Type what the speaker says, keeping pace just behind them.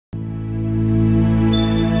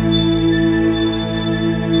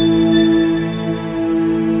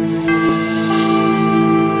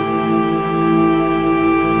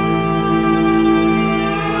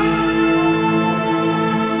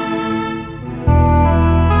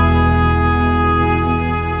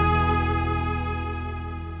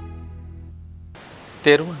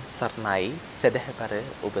තෙරුවන් සරණයි සදහැබර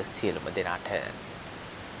ඔබ සියලුම දෙනාට.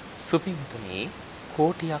 සුපින්තුනි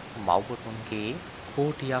කෝටියක් මව්වරුන්ගේ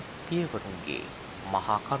කෝටියක් පියවරුන්ගේ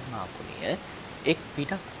මහා කරුණා ගුණය එක්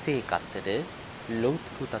පිටක්සේ ගත්තද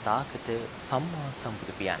ලෞතුරු තථාගත සම්මා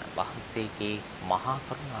සම්බුදු පියාණන් වහන්සේගේ මහා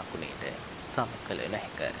කරුණා ගුණයට සමකල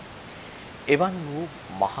නැහැක. එවන් වූ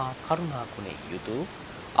මහා කරුණා ගුණේ යුතු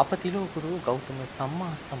අපතිලෝකුරු ගෞතම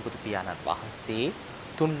සම්මා සම්බුදු පියාණන් වහන්සේ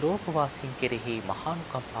තුන් ලෝකවාසීන් කෙරෙහි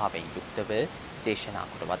මහානුකම්පාවෙන් යුක්තව දේශනා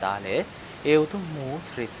කොට වදාළ ඒ උතුම් වූ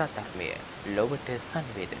ශ්‍රී සත්‍යර්මය ලොවට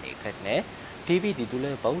සංවේදනය කරන ටීවී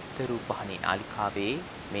දිදුල බෞද්ධ රූපවාහිනී නාලිකාවේ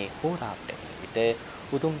මේ හෝරාවට විත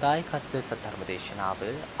උතුම් දායකත්ව සත්‍යර්ම දේශනාව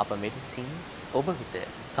අප මෙවිසින් ඔබ වෙත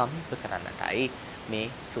සමීප කරන්නටයි මේ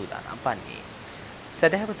සූදානම් වන්නේ.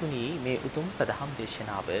 සදහවතුනි මේ උතුම් සදහම්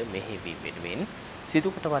දේශනාව මෙහෙවීම වෙනුවෙන්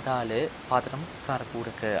සිදුකොට වදාළ පාද නමස්කාර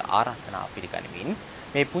පූරක ආරාධනා පිළිගනිමින්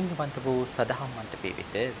මේ පුණ්‍යවන්ත වූ සදහම් මණ්ඩපයේ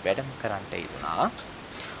වෙත වැඩම කරන්නට යෙදුනා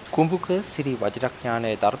කුඹුක සිරි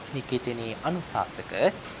වජිරඥාන ධර්මනිකේතනයේ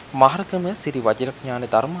අනුශාසක මහරගම සිරි වජිරඥාන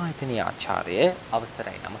ධර්මායතනයේ ආචාර්ය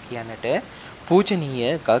අවසරයි නම කියන්නට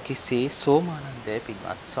පූජනීය ගල්කිස්සේ සෝමානන්ද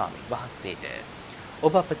පින්වත් ස්වාමීන් වහන්සේට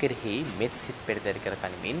ඔබ අප කෙරෙහි මෙත් සිත් පෙරදරි කර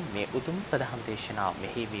ගනිමින් මේ උතුම් සදහම් දේශනාව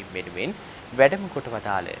මෙහිවීම වෙනුවෙන් වැඩම කොට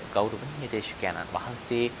වදාළ ගෞරවනීය දේශකයන්න්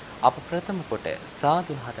වහන්සේ අප ප්‍රථම කොට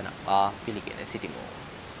සාදු නහදනවා පිළිගෙන සිටිමු.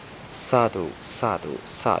 සාදු සාදු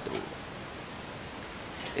සාදු.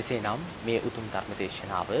 එසේනම් මේ උතුම් ධර්ම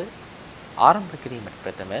දේශනාව ආරම්භ කිරීමට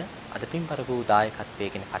ප්‍රථම අද පින්බර වූ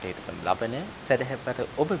දායකත්වයෙන් කටයුතු කරන ලබන සදහැබර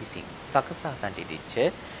ඔබ විසින් සකසා ගන්න ඉදිච්ච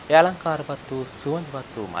ඒ අලංකාරවත් වූ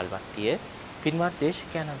සුවඳවත් වූ මල්වට්ටිය පින්වත්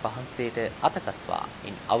දේශකයන්න් වහන්සේට අතකස්වා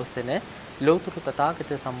ඉන් අවසන ලෝතුරු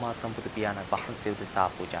තථාගත සම්මා සම්බුදු පියාණන් වහන්සේ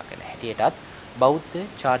උදෙසා පූජා කරන හැටියටත්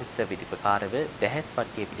බෞද්ධ චාරිත්‍ර විධි ප්‍රකාරව දැහැත්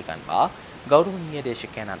පට්ටිය පිළිගන්වා ගෞරවනීය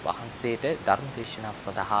දේශකයන්න් වහන්සේට ධර්ම දේශනාව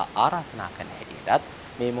සඳහා ආරාධනා කරන හැටියටත්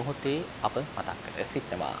මේ මොහොතේ අප මතක් කර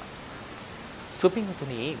සිටිනවා.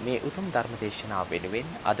 සුපින්තුනි මේ උතුම් ධර්ම දේශනාව වෙනුවෙන්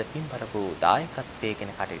අද පින්බර වූ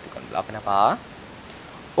දායකත්වයෙන් කටයුතු කරන ලබනවා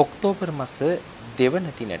ඔක්තෝබර් මාස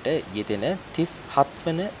දෙවන දිනට යෙදෙන 37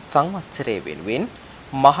 වන සංවත්සරයේ වෙනුවෙන්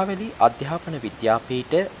මහවැලි අධ්‍යාපන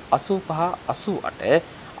විද්‍යාපීඨ 85-88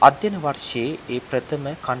 අධ්‍යයන වර්ෂයේ ඒ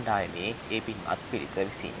ප්‍රථම කණ්ඩායමේ ඒ පින්වත් පිරිස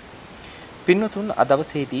විසින් පින්වතුන්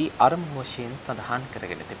අදවසේදී ආරම්භ වශයෙන් සඳහන්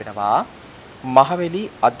කරගෙන තිබෙනවා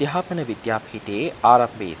මහවැලි අධ්‍යාපන විද්‍යාපීඨයේ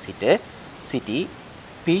ආරම්භයේ සිට සිටි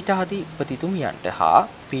පීඨාධිපතිතුමියන්ට හා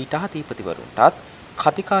පීඨාධිපතිවරුන්ටත්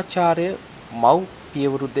කතිකාචාර්ය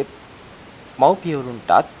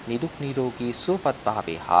මව්පියවරුන්ටත් නිදුක් නිරෝගී සුවපත්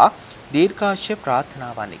භාවය හා දීර්ඝාෂ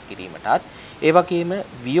ප්‍රාර්ථනාවන් කිරීමටත් ඒ වගේම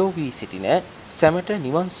වියෝවී සිටින සැමට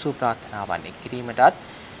නිවන් සුව ප්‍රාර්ථනාවන් කිරීමටත්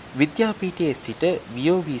විද්‍යාපීඨයේ සිට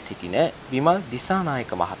වියෝවී සිටින විමල්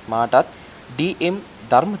දිසානායක මහත්මයාටත් ඩී.එම්.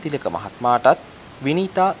 ධර්මතිලක මහත්මයාටත්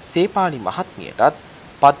විනීතා සේපාලි මහත්මියටත්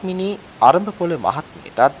පද්මිනී අරඹපොළ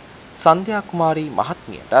මහත්මියටත් සන්ධ්‍යා කුමාරී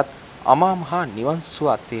මහත්මියටත් අමා මහ නිවන් සුව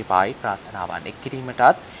අත්වේවායි ප්‍රාර්ථනාවන්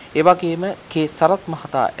කිරීමටත් ඒ වගේම කේ සරත්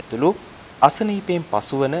මහතා ඇතුළු අසනීපයෙන්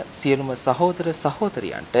පසුවන සියලුම සහෝදර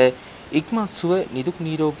සහෝදරියන්ට ඉක්මන් සුව නිදුක්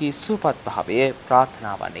නිරෝගී සුවපත් භාවය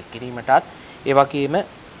ප්‍රාර්ථනාවන් කිරීමටත් ඒ වගේම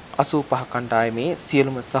 85 කණ්ඩායමේ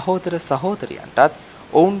සියලුම සහෝදර සහෝදරියන්ටත්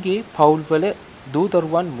ඔවුන්ගේ පවුල්වල දූ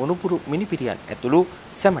දරුවන් මොනුපුරු මිනිපිරියන් ඇතුළු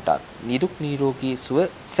සැමටත් නිදුක් නිරෝගී සුව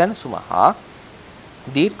සැනසුම හා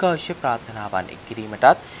දීර්ඝාෂ ප්‍රාර්ථනාවන්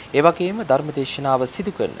කිරීමටත් ඒ වගේම ධර්මදේශනාව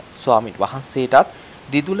සිදු කරන ස්වාමින් වහන්සේටත්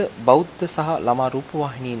දිදුල බෞද්ධ සහ ළමා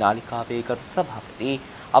රූපවාහිනී නාලිකාවේ ගරු සභාපති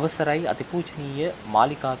අවසරයි අතිපූජනීය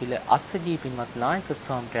මාලිකාවිල අස්සජී පින්වත් නායක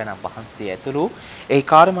ස්වාමීන් වහන්සේ ඇතුළු ඒ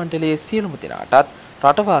කාර්ය මණ්ඩලයේ සියලුම දෙනාටත්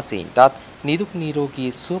රටවාසීන්ටත් නිදුක්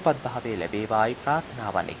නිරෝගී සුවපත් භාවය ලැබේවායි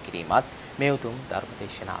ප්‍රාර්ථනාවන් කිරීමත් මේ උතුම්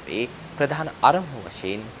ධර්මදේශනාවේ ප්‍රධාන අරමුණු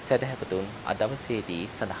වශයෙන් සදහැවතුන් අදවසේදී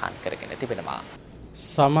සඳහන් කරගෙන තිබෙනවා.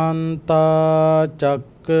 සමන්ත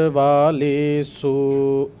චක්කවාලේසු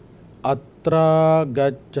අත්‍රා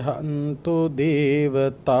ගච්ඡන්තු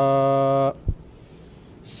දේවතා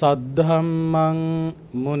සද්ධම්මං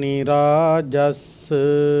මුනි රාජස්ස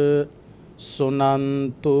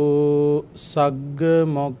සුනන්තු සග්ග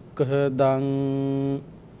මොක්ඛදං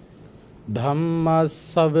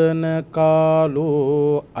ධම්මස්සවන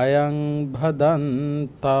කාලෝ අයං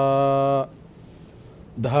භදන්තා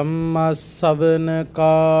ධම්මස්සවන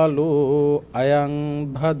කාලෝ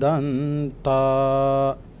අයං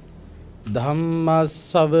භදන්තා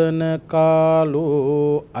ධම්මස්සවන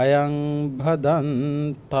කාලෝ අයං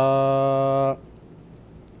භදන්තා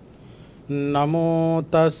නමෝ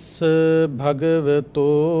තස්ස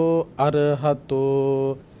භගවතෝ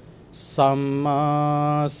අරහතෝ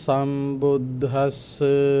සම්මා සම්බුද්දස්ස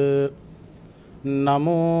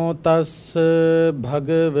නමෝ තස්ස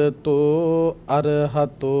භගවතෝ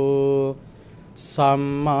අරහතෝ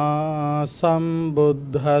සම්මා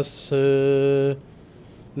සම්බුද්දස්ස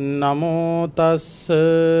නමෝ තස්ස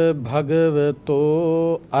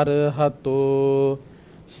භගවතෝ අරහතෝ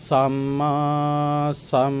සම්මා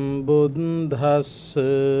සම්බුද්දස්ස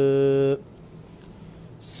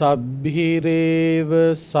සබ්බිරේව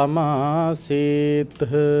සමාසේත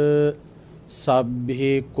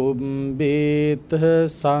සබ්බි කුම්බේත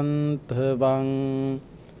සන්තවං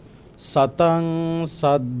සතං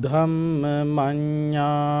සද්ධම්ම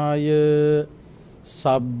මඤ්ඤාය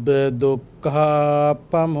සබ්බ දුක්ඛා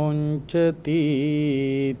පමුංචති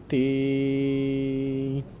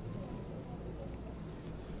තී.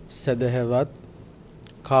 සදහවත්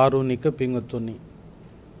කාරුණික පිංතුනි,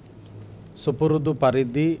 සුපුරුදු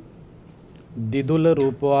පරිදි දිදුල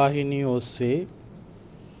රූපවාහිනිය ඔස්සේ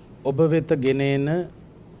ඔබ වෙත ගෙනෙන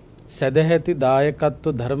සදැහැති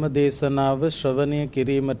දායකත්ව ධර්ම දේශනාව ශ්‍රවණය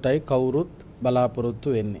කිරීමටයි කවුරුත් බලාපොරොත්තු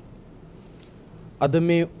වෙන්නේ. අද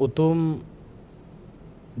මේ උතුම්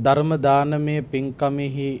ධර්ම දානමය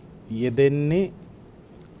පින්කමෙහි යෙදෙන්නේ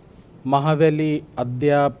මහවැලි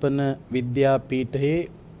අධ්‍යාපන විද්‍යාපීඨයේ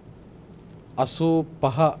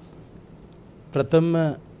 85 ප්‍රථම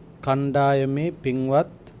කණ්ඩායමේ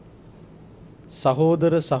පින්වත්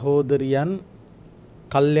සහෝදර සහෝදරියන්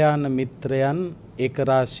කල්යාණ මිත්‍රයන්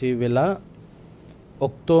ඒකරාශී වෙලා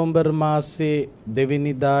ඔක්තෝබර් මාසයේ 2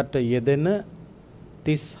 වෙනිදාට යෙදෙන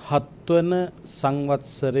 37 වන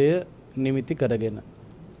සංවත්සරය නිමිති කරගෙන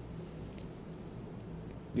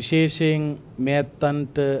විශේෂයෙන්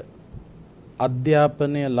මෙයන්ට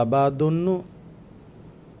අධ්‍යාපනය ලබා දුන්නු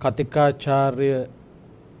කතිකාචාර්ය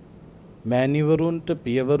මෑණිවරුන්ට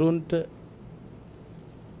පියවරුන්ට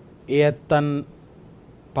එයන්න්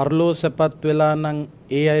පරලෝ සැපත් වෙලා නම්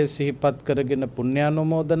ඒ අය සිහිපත් කරගෙන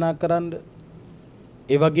පුණ්‍යානුමෝදනා කරන්න.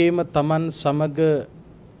 ඒ වගේම Taman සමග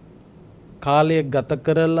කාලය ගත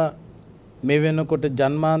කරලා මේ වෙනකොට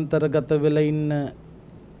ජන්මාන්තරගත වෙලා ඉන්න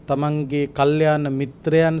Tamanගේ කල්යාණ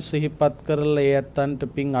මිත්‍රයන් සිහිපත් කරලා ඒ ඇත්තන්ට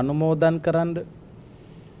පින් අනුමෝදන් කරන්න.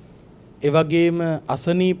 ඒ වගේම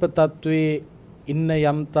අසනීප තත්වයේ ඉන්න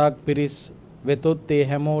යම්තාක් පිරිස් වෙතොත් ඒ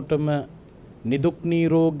හැමෝටම නිදුක්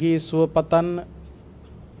නිරෝගී සුව පතන්න.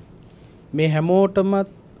 මේ හැමෝටම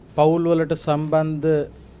පවුල් වලට සම්බන්ධ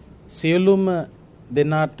සියලුම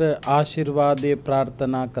දෙනාට ආශිර්වාදයේ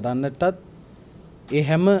ප්‍රාර්ථනා කරන්නටත් ඒ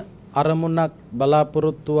හැම අරමුණක්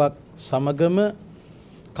බලාපොරොත්තුවක් සමගම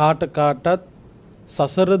කාටත්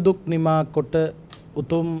සසර දුක් නිමා කොට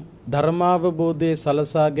උතුම් ධර්මාවබෝධයේ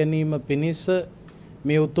සලසා ගැනීම පිණිස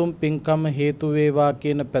මේ උතුම් පින්කම හේතු වේවා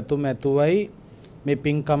කියන පැතුම ඇතුවයි මේ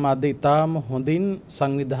පින්කම අද ඊටාම හොඳින්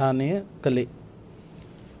සංවිධානය කළේ.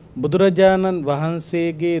 බුදුරජාණන්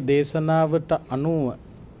වහන්සේගේ දේශනාවට අනුව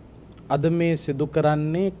අද මේ සිදු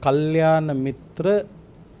කරන්නේ කල්යාණ මිත්‍ර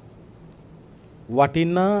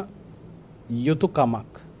වටිනා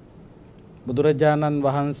යුතුයකමක්. බුදුරජාණන්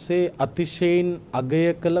වහන්සේ අතිශයින් අගය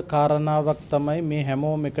කළ කාරණාවක් තමයි මේ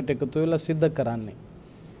හැමෝම එකට එකතු වෙලා සිද්ධ කරන්නේ.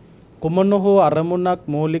 කුමන හෝ අරමුණක්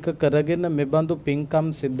මූලික කරගෙන මෙබඳු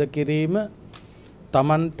පින්කම් සිද්ධ කිරීම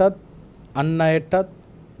Tamanටත් අන් අයටත්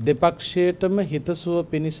දෙපක්ෂයටම හිතසුව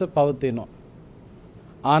පිණිස පවතිනවා.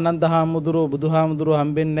 ආනන්ද හාමුදුරුවෝ බුදුහාමුදුරුවෝ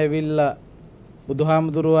හම්බෙන්න ඇවිල්ලා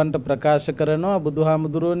බුදුහාමුදුරුවන්ට ප්‍රකාශ කරනවා,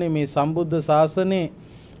 බුදුහාමුදුරුවනේ මේ සම්බුද්ධ ශාසනේ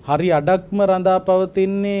හරි අඩක්ම රඳා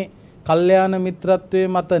පවතින්නේ කල්යාණ මිත්‍රත්වයේ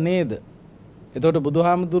මත නේද? එතකොට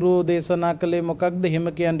බුදුහාමුදුරුවෝ දේශනා කළේ මොකක්ද? එහෙම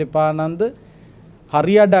කියන්න එපා ආනන්ද.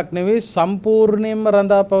 හරි අඩක් නෙවෙයි, සම්පූර්ණයෙන්ම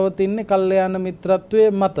රඳා පවතින්නේ කල්යාණ මිත්‍රත්වයේ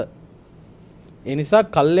මත. ඒ නිසා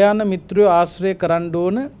කල්යාණ මිත්‍රයෝ ආශ්‍රය කරන්න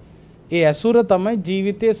ඕන. ඒ ඇසුර තමයි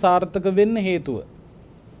ජීවිතේ සාර්ථක වෙන්න හේතුව.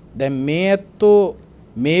 දැන් මේ ඇත්තෝ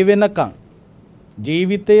මේ වෙනකන්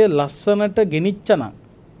ජීවිතය ලස්සනට ගෙනිච්චනම්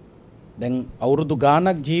දැන් අවුරුදු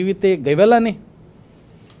ගාණක් ජීවිතේ ගෙවලානේ.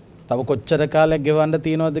 තව කොච්චර කාලයක් ගෙවන්න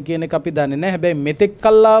තියනවද කියන එක අපි දන්නේ නැහැ. හැබැයි මෙතෙක්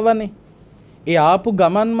කල් ආවනේ. ඒ ආපු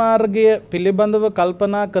ගමන් මාර්ගය පිළිබඳව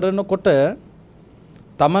කල්පනා කරනකොට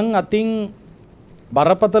Taman අතින්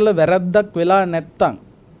බරපතල වැරද්දක් වෙලා නැත්තම්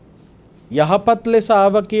යහපත් ලෙස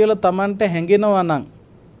ආව කියලා Tamanට හැඟෙනවා නම්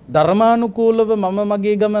ධර්මානුකූලව මම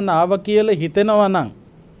මගේ ගමන ආව කියලා හිතෙනවා නම්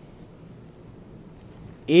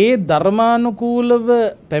ඒ ධර්මානුකූලව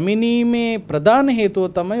පැමිණීමේ ප්‍රධාන හේතුව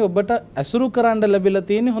තමයි ඔබට ඇසුරු කරන්න ලැබිලා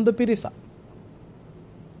තියෙන හොඳ පිරිසක්.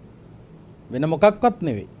 වෙන මොකක්වත්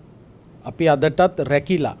නෙවෙයි. අපි අදටත්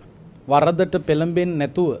රැකිලා වරදට පෙළඹෙන්නේ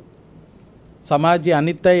නැතුව සමාජයේ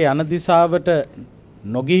අනිත් අය යන දිශාවට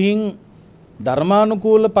නොගිහින්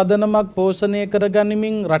ධර්මානුකූල පදනමක් පෝෂණය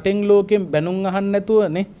කරගනිමින් රටෙන් ලෝකෙන් බැනුම් අහන්න නැතුව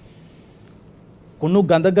නේ කුණු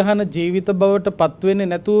ගඳ ගහන ජීවිත බවට පත් වෙන්නේ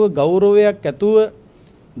නැතුව ගෞරවයක් ඇතුව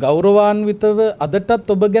ගෞරවාන්විතව අදටත්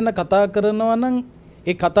ඔබ ගැන කතා කරනවා නම්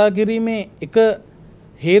ඒ කතා කිරීමේ එක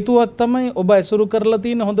හේතුවක් තමයි ඔබ ඇසුරු කරලා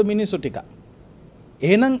තියෙන හොඳ මිනිස්සු ටික.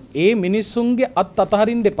 එහෙනම් ඒ මිනිස්සුන්ගේ අත්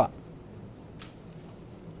අතහරින්න එපා.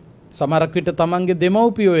 සමහරක් විට තමන්ගේ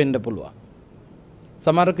දෙමව්පියෝ වෙන්න පුළුවන්.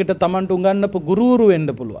 සමහරක් විට තමන්ට උගන්වපු ගුරුවරු වෙන්න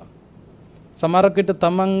පුළුවන්. සමහරක් විට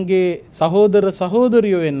තමන්ගේ සහෝදර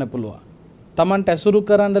සහෝදරියෝ වෙන්න පුළුවන්. තමන්ට ඇසුරු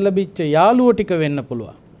කරන්න ලැබිච්ච යාළුවෝ ටික වෙන්න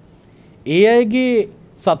පුළුවන්. ඒ අයගේ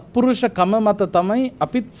සත්පුරුෂකම මත තමයි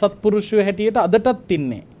අපිත් සත්පුරුෂයෝ හැටියට අදටත්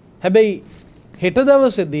ඉන්නේ. හැබැයි හෙට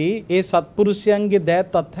දවසේදී ඒ සත්පුරුෂයන්ගේ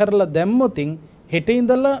දෑත් අත්හැරලා දැම්මොතින් හෙට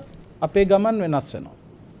ඉඳලා අපේ ගමන් වෙනස් වෙනවා.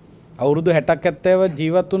 අවුරුදු 60ක් 70ක්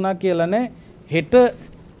ජීවත් වුණා කියලා නෑ. හෙට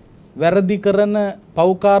වැරදි කරන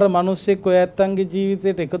පෞකාර මිනිස්සෙක් ඔය ඇත්තන්ගේ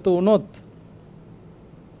ජීවිතයට එකතු වුණොත්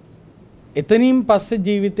එතනින් පස්සේ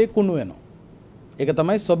ජීවිතේ කුණු වෙනවා. ඒක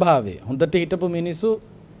තමයි ස්වභාවය. හොඳට හිටපු මිනිස්සු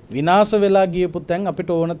විනාශ වෙලා ගියපු තැන් අපිට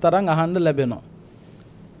ඕන තරම් අහන්න ලැබෙනවා.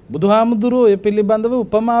 බුදුහාමුදුරුවෝ ඒ පිළිබඳව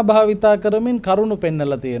උපමා භාවිතා කරමින් කරුණු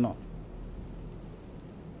පෙන්නලා තියෙනවා.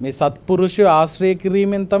 මේ සත්පුරුෂය ආශ්‍රය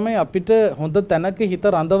කිරීමෙන් තමයි අපිට හොඳ තැනක හිත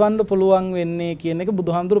රඳවන්න පුළුවන් වෙන්නේ කියන එක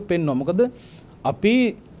බුදුහාමුදුරුවෝ පෙන්වනවා. මොකද අපි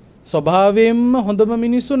ස්වභාවයෙන්ම හොඳම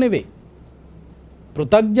මිනිස්සු නෙවෙයි.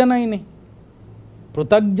 පෘථග්ජනයිනේ.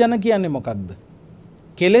 පෘථග්ජන කියන්නේ මොකක්ද?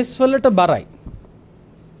 කෙලෙස් වලට බරයි.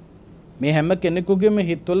 මේ හැම කෙනෙකුගේම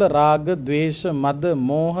හිතවල රාග, ద్వේෂ, මද,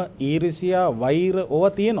 මෝහ, ඊර්ෂියා, වෛර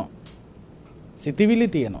ඕවා තියෙනවා. සිතිවිලි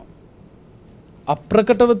තියෙනවා.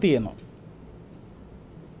 අප්‍රකටව තියෙනවා.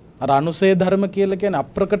 අර අනුසය ධර්ම කියලා කියන්නේ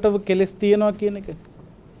අප්‍රකටව කෙලෙස් තියෙනවා කියන එක.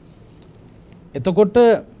 එතකොට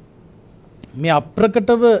මේ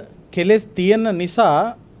අප්‍රකටව කෙලෙස් තියෙන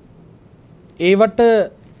නිසා ඒවට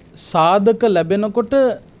සාධක ලැබෙනකොට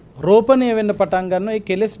රෝපණය වෙන්න පටන් ගන්නවා ඒ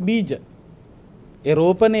කෙලෙස් බීජ. ඒ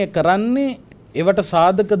රෝපණය කරන්නේ ඒවට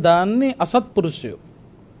සාධක දාන්නේ අසත්පුරුෂයෝ.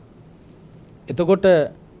 එතකොට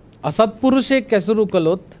අසත්පුරුෂයෙක් ඇසුරු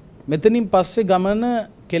කළොත් මෙතනින් පස්සේ ගමන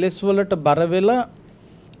කෙලෙස් වලට බර වෙලා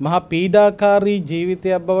මහා පීඩාකාරී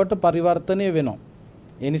ජීවිතයක් බවට පරිවර්තනය වෙනවා.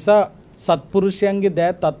 ඒ නිසා සත්පුරුෂයන්ගේ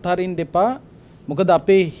දෑත් අත්හරින්න එපා. මොකද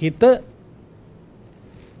අපේ හිත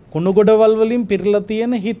කුණු ගොඩවල් වලින් පිරලා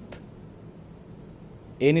තියෙන හිත.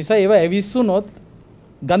 ඒ නිසා ඒව ඇවිස්සුනොත්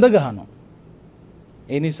ගඳ ගහනවා.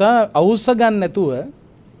 ඒ නිසා අවුස්ස ගන්න නැතුව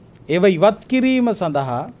ඒව ඉවත් කිරීම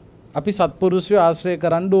සඳහා අපි සත්පුරුෂය ආශ්‍රය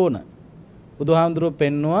කරන්න ඕන. බුදුහාමුදුරුවෝ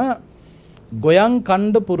පෙන්නවා ගොයන්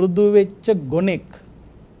කණ්ඩ පුරුදු වෙච්ච ගොනෙක්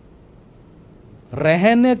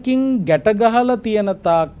රැහැනකින් ගැට ගහලා තියෙන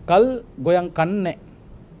තාක්කල් ගොයන් කන්නේ.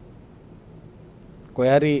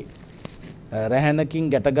 කොහරි රැහැනකින්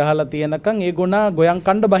ගැට ගහලා තියෙනකන් ඒ ගොනා ගොයන්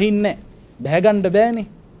කණ්ඩ බහින්නේ නැහැ. බැහැ ගන්න බෑනේ.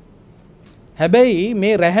 හැබැයි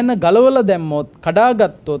මේ රැහැන ගලවලා දැම්මොත්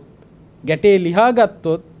කඩාගත්තොත් ගැටේ ලිහා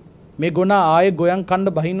ගත්තොත් මේ ගොනා ආයේ ගොයන්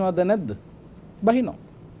කණ්ඩ බහිනවද නැද්ද? බහිනවා.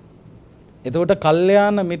 එතකොට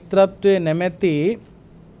කල්යාණ මිත්‍රත්වයේ නැමැති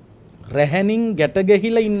රැහැනින් ගැට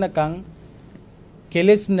ගැහිලා ඉන්නකන්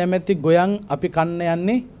කෙලෙස් නැමැති ගොයන් අපි කන්න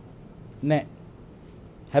යන්නේ නැහැ.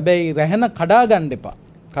 හැබැයි රැහැන කඩා ගන්න එපා.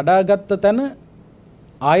 කඩාගත්ත තැන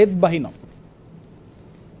ආයෙත් බහිනවා.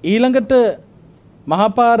 ඊළඟට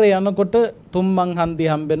මහපාරේ යනකොට 3 මං හන්දි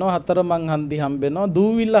හම්බෙනවා 4 මං හන්දි හම්බෙනවා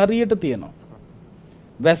දූවිල්ල හරියට තියෙනවා.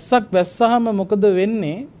 වැස්සක් වැස්සහම මොකද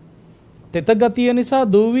වෙන්නේ? තෙත ගතිය නිසා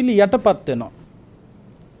දූවිලි යටපත් වෙනවා.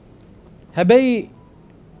 හැබැයි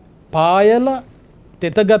පායලා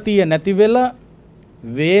තෙත ගතිය නැති වෙලා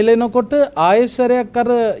වේලෙනකොට ආයෙසරයක් අර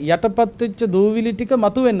යටපත් වෙච්ච දූවිලි ටික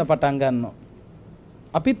මතුවෙන්න පටන් ගන්නවා.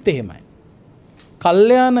 අපිත් එහෙමයි.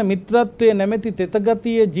 කල්යාණ මිත්‍රත්වයේ නැමැති තෙත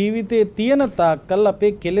ගතිය ජීවිතයේ තියෙන තාක්කල්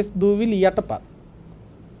අපේ කෙලෙස් දූවිලි යටපත්.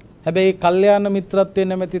 හැබැයි කල්යාණ මිත්‍රත්වයේ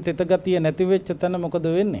නැමැති තෙත ගතිය නැති වෙච්ච තැන මොකද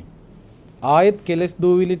වෙන්නේ? ආයෙත් කෙලෙස්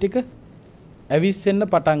දූවිලි ටික ඇවිස්සෙන්න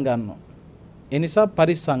පටන් ගන්නවා. ඒ නිසා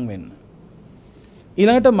පරිස්සම් වෙන්න.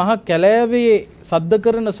 ඊළඟට මහා කැලෑවේ සද්ද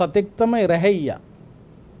කරන සතෙක් තමයි රැහැයියා.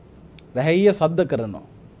 රැහැයියා සද්ද කරනවා.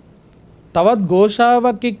 තවත්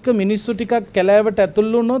ഘോഷාවක් එක්ක මිනිස්සු ටිකක් කැලෑවට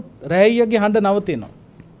ඇතුල් වුණොත් රැහැයියාගේ හඬ නවතිනවා.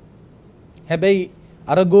 හැබැයි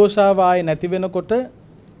අර ഘോഷාව ආයේ නැති වෙනකොට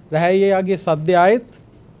රැහැයියාගේ සද්දය ආයෙත්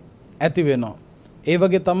ඇති වෙනවා. ඒ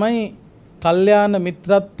වගේ තමයි කල්යාණ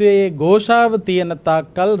මිත්‍රත්වයේ ഘോഷාව තියෙන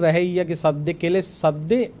තාක්කල් රැහැයියාගේ සද්දේ කෙලෙස්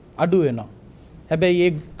සද්දේ අඩු වෙනවා.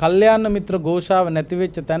 හැබැයි මේ කල්යාණ මිත්‍ර ഘോഷාව නැති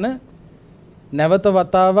වෙච්ච තැන නැවත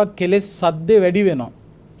වතාවක් කෙලෙස් සද්දේ වැඩි වෙනවා.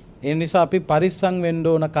 ඒ නිසා අපි පරිස්සම් වෙන්න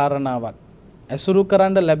ඕන කාරණාවක්. ඇසුරු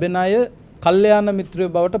කරන්න ලැබෙන අය කල්යාණ මිත්‍රයෝ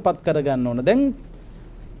බවට පත් කර ගන්න ඕන. දැන්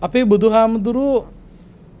අපේ බුදුහාමුදුරුවෝ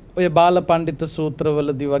ඔය බාල පඬිත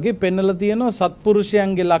සූත්‍රවලදී වගේ පෙන්නලා තියෙනවා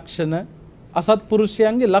සත්පුරුෂයන්ගේ ලක්ෂණ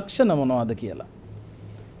අසත්පුරුෂයන්ගේ ලක්ෂණ මොනවද කියලා.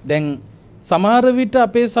 දැන් සමහර විට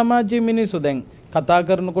අපේ සමාජයේ මිනිස්සු දැන් කතා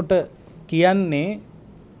කරනකොට කියන්නේ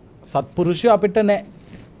සත්පුරුෂයෝ අපිට නැහැ.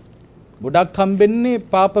 ගොඩක් හම්බෙන්නේ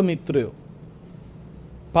පාප මිත්‍රයෝ.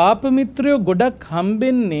 පාප මිත්‍රයෝ ගොඩක්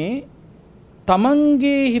හම්බෙන්නේ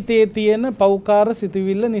තමන්ගේ හිතේ තියෙන පෞකාර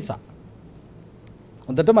සිතුවිල්ල නිසා.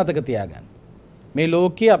 හොඳට මතක තියාගන්න. මේ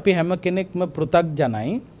ලෝකයේ අපි හැම කෙනෙක්ම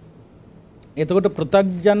පෘථග්ජනයි. එතකොට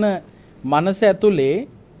පෘථග්ජන මනස ඇතුලේ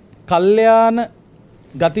කල්යාණ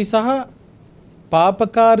ගති සහ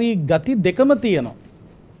පාපකාරී ගති දෙකම තියෙනවා.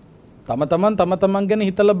 තම තමන් ගැන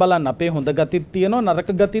හිතලා බලන්න. අපේ හොඳ ගතිත් තියෙනවා නරක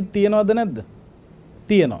ගතිත් තියෙනවද නැද්ද?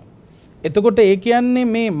 තියෙනවා. එතකොට ඒ කියන්නේ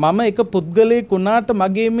මේ මම එක පුද්ගලයෙක් වුණාට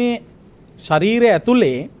මගේ මේ ශරීරය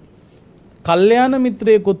ඇතුලේ කල්යාණ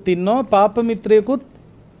මිත්‍රයෙකුත් ඉන්නවා පාප මිත්‍රයෙකුත්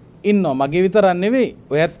ඉන්නවා. මගේ විතරක් නෙවෙයි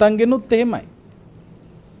ඔය ඇත්තන්ගෙනුත් එහෙමයි.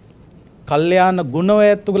 කල්යාණ ගුණ ඔය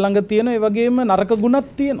ඇත්තු ළඟ තියෙනවා. ඒ වගේම නරක ගුණත්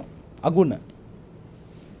තියෙනවා. අගුණ.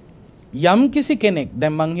 යම් කිසි කෙනෙක්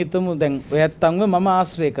දැන් මං හිතමු දැන් ඔය ඇත්තන්ව මම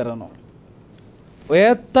ආශ්‍රය කරනවා. ඔය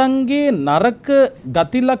ඇත්තන්ගේ නරක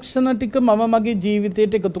ගති ලක්ෂණ ටික මම මගේ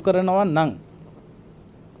ජීවිතයට එකතු කරනවා නම්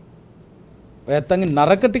ඔය ඇත්තන්ගේ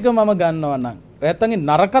නරක ටික මම ගන්නවා නම් ඔය ඇත්තන්ගේ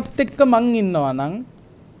නරකත් එක්ක මං ඉන්නවා නම්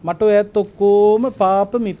මට ඔය ඇත්ත ඔක්කොම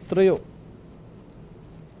පාප මිත්‍රයෝ.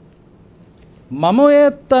 මම ඔය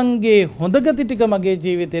ඇත්තන්ගේ හොඳ ගති ටික මගේ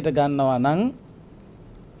ජීවිතයට ගන්නවා නම්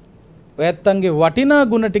ඔය ඇත්තන්ගේ වටිනා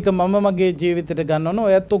ගුණ ටික මම මගේ ජීවිතයට ගන්නවා නම්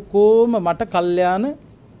ඔය ඇත්ත ඔක්කොම මට කල්යාණ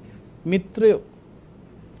මිත්‍රයෝ.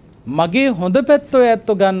 මගේ හොඳ පැත්ත ඔය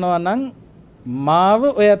ඇත්තෝ ගන්නවා නම් මාව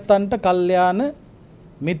ඔය ඇත්තන්ට කල්යාණ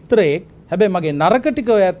මිත්‍රයෙක්. හැබැයි මගේ නරක ටික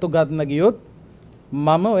ඔය ඇත්තෝ ගන්න ගියොත්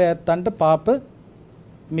මම ඔය ඇත්තන්ට පාප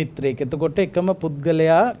මිත්‍රයෙක්. එතකොට එකම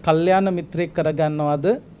පුද්ගලයා කල්යාණ මිත්‍රයෙක් කරගන්නවද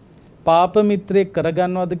පාප මිත්‍රයෙක්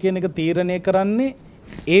කරගන්නවද කියන එක තීරණය කරන්නේ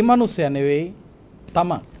ඒ මනුස්සයා නෙවෙයි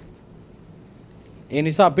තමන්. ඒ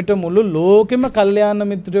නිසා අපිට මුළු ලෝකෙම කල්යාණ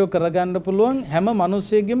මිත්‍රයෝ කරගන්න පුළුවන් හැම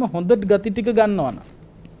මිනිසෙකෙම හොඳ ගති ටික ගන්නවා නම්.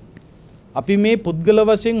 අපි මේ පුද්ගල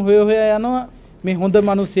වශයෙන් හොයා යනවා මේ හොඳ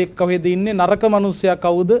මිනිසෙක් කොහෙද ඉන්නේ නරක මිනිසයා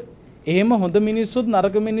කවුද? එහෙම හොඳ මිනිස්සුත්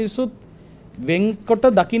නරක මිනිස්සුත් වෙන්කොට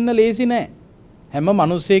දකින්න ලේසි නෑ. හැම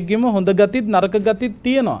මිනිසෙකෙම හොඳ ගතිත් නරක ගතිත්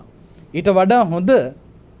තියෙනවා. ඊට වඩා හොඳ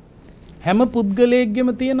හැම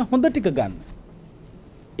පුද්ගලයෙක්ගෙම තියෙන හොඳ ටික ගන්න.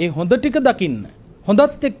 ඒ හොඳ ටික දකින්න.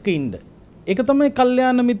 හොඳත් එක්ක ඉන්න. ඒක තමයි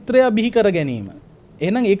කල්යාණ මිත්‍රයා බිහි කර ගැනීම.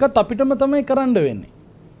 එහෙනම් ඒකත් අපිටම තමයි කරන්න වෙන්නේ.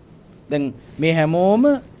 දැන් මේ හැමෝම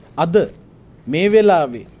අද මේ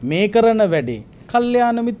වෙලාවේ මේ කරන වැඩේ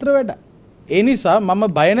කල්යාණ මිත්‍ර වැඩ. ඒ නිසා මම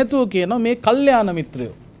බය නැතුව කියනවා මේ කල්යාණ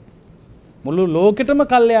මිත්‍රයෝ. මුළු ලෝකෙටම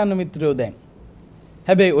කල්යාණ මිත්‍රයෝ දැන්.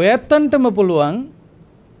 හැබැයි ඔය ඇත්තන්ටම පුළුවන්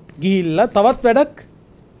ගිහිල්ලා තවත් වැඩක්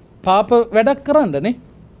පාප වැඩක් කරන්නනේ.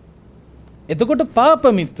 එතකොට පාප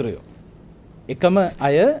මිත්‍රයෝ එකම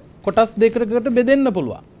අය කොටස් දෙකකට බෙදෙන්න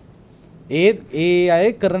පුළුවන්. ඒ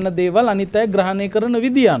අය කරන දේවල් අනිත් අය ග්‍රහණය කරන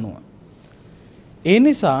විදිය අනුව. ඒ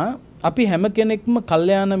නිසා අපි හැම කෙනෙක්ම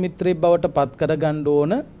කල්යාණ මිත්‍රයෙක් බවට පත් කරගන්න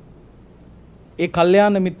ඕන. ඒ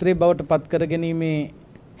කල්යාණ මිත්‍රයෙක් බවට පත් කරගැනීමේ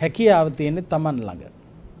හැකියාව තියෙන්නේ Taman ළඟ.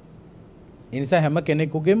 ඒ නිසා හැම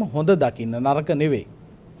කෙනෙකුගේම හොඳ දකින්න නරක නෙවෙයි.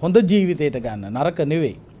 හොඳ ජීවිතයට ගන්න නරක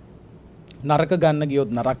නෙවෙයි. නරක ගන්න ගියොත්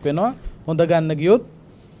නරක වෙනවා. හොඳ ගන්න ගියොත්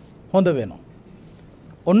හොඳ වෙනවා.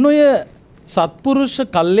 ඔන්න ඔය සත්පුරුෂ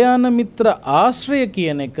කල්යාණ මිත්‍ර ආශ්‍රය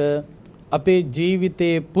කියන එක අපේ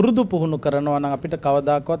ජීවිතේ පුරුදු පුහුණු කරනවා නම් අපිට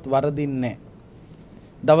කවදාකවත් වරදින්නේ නැහැ.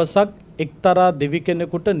 දවසක් එක්තරා දෙවි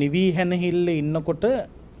කෙනෙකුට නිවි හැනහිල්ලේ ඉන්නකොට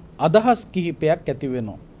අදහස් කිහිපයක් ඇති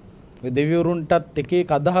වෙනවා. ඔය දෙවිවරුන්ටත් එක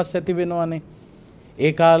එක අදහස් ඇති වෙනවානේ.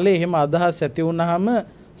 ඒ කාලේ එහෙම අදහස් ඇති වුණාම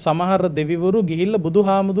සමහර දෙවිවරු ගිහිල්ලා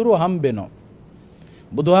බුදුහාමුදුරුව හම්බෙනවා.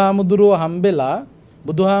 බුදුහාමුදුරුව හම්බෙලා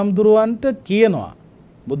බුදුහාමුදුරුවන්ට කියනවා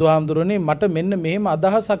බුදුහාමුදුරනේ මට මෙන්න මෙහෙම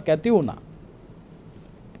අදහසක් ඇති වුණා.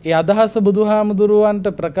 ඒ අදහස බුදුහාමුදුරුවන්ට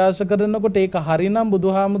ප්‍රකාශ කරනකොට ඒක හරිනම්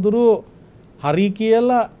බුදුහාමුදුරුවෝ හරි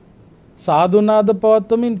කියලා සාදුනාද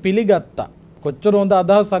පවත්වමින් පිළිගත්තා. කොච්චර හොඳ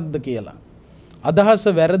අදහසක්ද කියලා. අදහස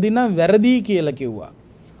වැරදි නම් වැරදි කියලා කිව්වා.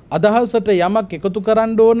 අදහසට යමක් එකතු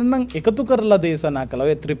කරන්න ඕන නම් එකතු කරලා දේශනා කළා.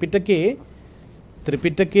 ඔය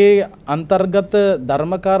ත්‍රිපිටකයේ අන්තර්ගත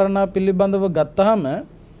ධර්මකාරණා පිළිබඳව ගත්තාම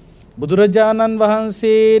බුදුරජාණන්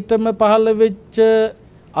වහන්සේටම පහළ වෙච්ච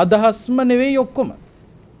අදහස්ම නෙවෙයි ඔක්කොම.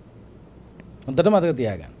 හොඳට මතක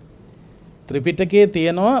තියාගන්න. ත්‍රිපිටකයේ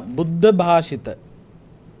තියෙනවා බුද්ධ භාෂිත,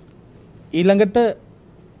 ඊළඟට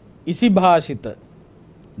ඉසි භාෂිත,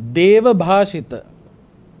 දේව භාෂිත,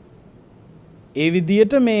 ඒ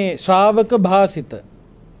විදියට මේ ශ්‍රාවක භාෂිත.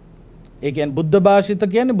 ඒ කියන්නේ බුද්ධ භාෂිත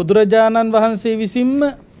කියන්නේ බුදුරජාණන් වහන්සේ විසින්ම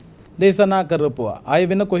දේශනා කරපුවා. ආයෙ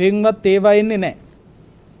වෙන කොහෙන්වත් ඒවා එන්නේ නැහැ.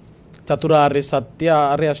 චතුරාර්ය සත්‍ය,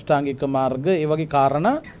 ආර්ය අෂ්ටාංගික මාර්ග, ඒ වගේ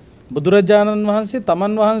කාරණා බුදුරජාණන් වහන්සේ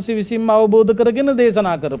තමන් වහන්සේ විසින්ම අවබෝධ කරගෙන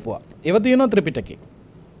දේශනා කරපුවා. ඒවා තියෙනවා ත්‍රිපිටකේ.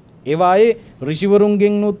 ඒවායේ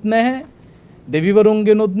ඍෂිවරුන්ගෙන්ුත් නැහැ,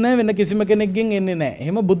 දෙවිවරුන්ගෙන්ුත් නැහැ, වෙන කිසිම කෙනෙක්ගෙන් එන්නේ නැහැ.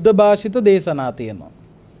 එහෙම බුද්ධ භාෂිත දේශනා තියෙනවා.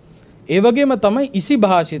 ඒ වගේම තමයි ඉසි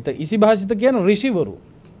භාෂිත. ඉසි භාෂිත කියන්නේ ඍෂිවරු.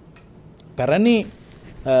 පැරණි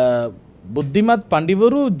බුද්ධිමත්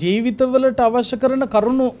පඬිවරු ජීවිතවලට අවශ්‍ය කරන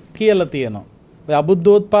කරුණු කියලා තියෙනවා. ඔය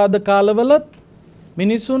අබුද්ධෝත්පාද කාලවලත්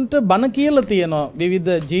මිනිසුන්ට බණ කියලා තියෙනවා විවිධ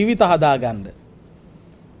ජීවිත හදාගන්න.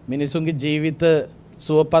 මිනිසුන්ගේ ජීවිත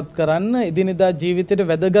සුවපත් කරන්න එදිනෙදා ජීවිතේට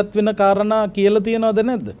වැදගත් වෙන කාරණා කියලා තියෙනවද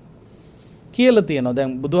නැද්ද? කියලා තියෙනවා.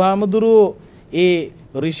 දැන් බුදුහාමුදුරුවෝ ඒ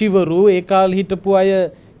ඍෂිවරු ඒ කාලේ හිටපු අය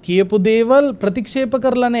කියපු දේවල් ප්‍රතික්ෂේප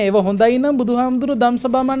කරලා නැහැ. ඒව හොඳයි නම් බුදුහාමුදුරුවෝ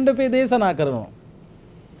ධම්සභා මණ්ඩපේ දේශනා කරනවා.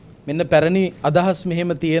 මෙන්න පැරණි අදහස්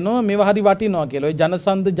මෙහෙම තියෙනවා, මේවා හරි වටිනවා කියලා. ඔය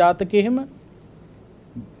ජනසන්ද ජාතකයේ එහෙම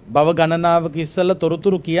භව ගණනාවක ඉස්සෙල්ලා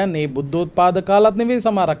තොරතුරු කියන්නේ බුද්ධෝත්පාද කාලත් නෙවෙයි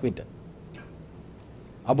සමහරක් විට.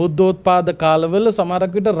 අබුද්ධෝත්පාද කාලවල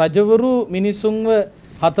සමහරක් විට රජවරු මිනිසුන්ව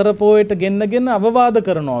හතර පොයට ගෙන්නගෙන අවවාද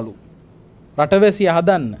කරනවලු. රටවැසිය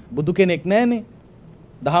හදන්න. බුදු කෙනෙක් නැහනේ.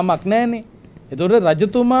 දහමක් නැහනේ. ඒතකොට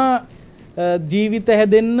රජතුමා ජීවිත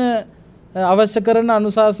හැදෙන්න අවශ්‍ය කරන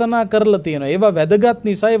අනුශාසනා කරලා තියෙනවා. ඒවා වැදගත්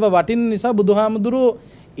නිසා, ඒවා වටින නිසා බුදුහාමුදුරුවෝ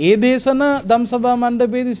ඒ දේශනා ධම්සභා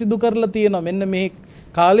මණ්ඩපයේදී සිදු කරලා තියෙනවා. මෙන්න මේ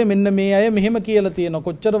කාලේ මෙන්න මේ අය මෙහෙම කියලා තියෙනවා.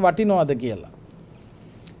 කොච්චර වටිනවද කියලා.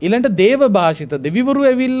 ඊළඟට දේව භාෂිත, දෙවිවරු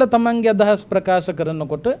ඇවිල්ලා තමන්ගේ අදහස් ප්‍රකාශ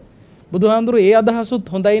කරනකොට බුදුහාමුදුරුවෝ ඒ අදහසුත්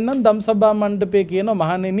හොඳයි නම් ධම්සභා මණ්ඩපයේ කියනවා,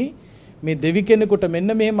 මහණෙනි මේ දෙවි කෙනෙකුට මෙන්න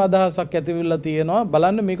මෙහෙම අදහසක් ඇතිවෙලා තියෙනවා,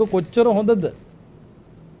 බලන්න මේක කොච්චර හොඳද.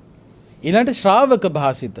 ඊළඟට ශ්‍රාවක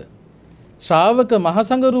භාෂිත, ශ්‍රාවක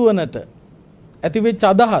මහසඟරුවනට ඇතිවෙච්ච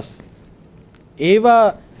අදහස් ඒවා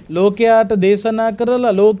ලෝකයාට දේශනා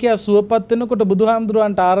කරලා ලෝකයා සුවපත් වෙනකොට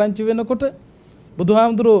බුදුහාමුදුරුවන්ට ආරංචි වෙනකොට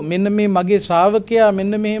බුදුහාමුදුරුවෝ මෙන්න මේ මගේ ශ්‍රාවකයා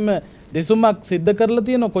මෙන්න මෙහෙම දෙසුමක් සිද්ධ කරලා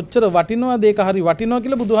තියෙනවා, කොච්චර වටිනවද, ඒක හරි වටිනවා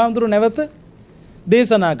කියලා බුදුහාමුදුරුවෝ නැවත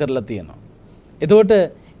දේශනා කරලා තියෙනවා. එතකොට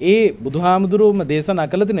ඒ බුදුහාමුදුරුවෝම දේශනා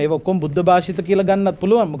කළා තියෙනවා. ඒක ඔක්කොම බුද්ධ භාෂිත කියලා ගන්නත්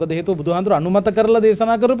පුළුවන්. මොකද හේතුව බුදුහාමුදුරුවෝ අනුමත කරලා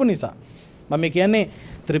දේශනා කරපු නිසා. මම කියන්නේ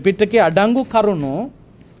ත්‍රිපිටකයේ අඩංගු කරුණු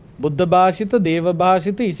බුද්ධ භාෂිත, දේව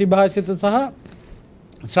භාෂිත, ඉසි භාෂිත සහ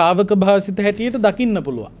ශ්‍රාවක භාෂිත හැටියට දකින්න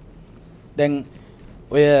පුළුවන්. දැන්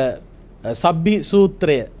ඔය සබ්බි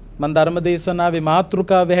සූත්‍රය මන් ධර්ම දේශනාවේ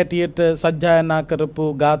මාතෘකාව හැටියට සජ්ජායනා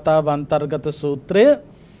කරපු ගාථාව අන්තර්ගත සූත්‍රය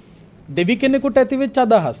දෙවි කෙනෙකුට ඇතිවෙච්ච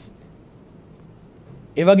අදහස්.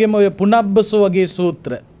 ඒ වගේම ඔය පුනබ්බසෝ වගේ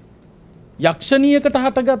සූත්‍ර යක්ෂණියකට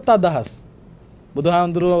හටගත් අදහස්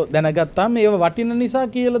බුදුහාමුදුරුවෝ දැනගත්තාම ඒව වටින නිසා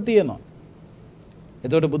කියලා තියෙනවා.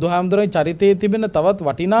 එතකොට බුදුහාමුදුරුවෝගේ චරිතයේ තිබෙන තවත්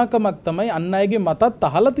වටිනාකමක් තමයි අන් අයගේ මතත්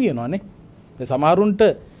අහලා තියෙනවානේ. ඒ සමහරුන්ට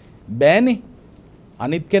බෑනේ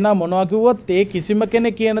අනිත් කෙනා මොනවා කිව්වත් ඒ කිසිම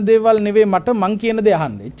කෙනෙක් කියන දේවල් නෙවෙයි මට මං කියන දේ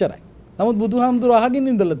අහන්න. එච්චරයි. නමුත් බුදුහාමුදුරුවෝ අහගෙන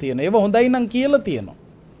ඉඳලා තියෙනවා. ඒව හොඳයි නම් කියලා තියෙනවා.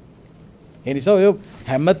 ඒ නිසා ඔය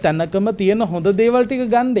හැම තැනකම තියෙන හොඳ දේවල් ටික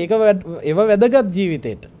ගන්න. ඒව වැදගත්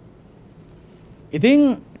ජීවිතේට.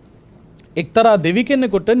 ඉතින් එක්තරා දෙවි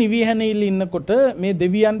කෙනෙකුට නිවිහැනෙයිලි ඉන්නකොට මේ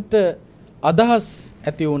දෙවියන්ට අදහස්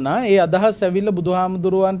ඇති වුණා. ඒ අදහස් ඇවිල්ලා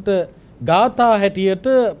බුදුහාමුදුරුවන්ට ගාථා හැටියට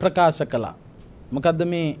ප්‍රකාශ කළා. මොකද්ද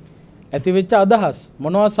මේ ඇතිවෙච්ච අදහස්?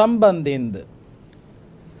 මොනවා සම්බන්ධයෙන්ද?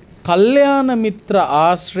 කල්යාණ මිත්‍ර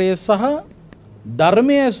ආශ්‍රය සහ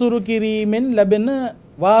ධර්මයේ ඇසුරු කිරීමෙන් ලැබෙන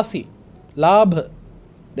වාසි ලාභ.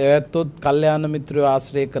 දෙවැත්තොත් කල්යාණ මිත්‍රයෝ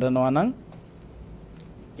ආශ්‍රය කරනවා නම්,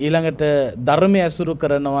 ඊළඟට ධර්මයේ ඇසුරු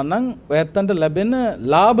කරනවා නම් ඔයත්තන්ට ලැබෙන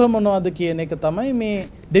ලාභ මොනවද කියන එක තමයි මේ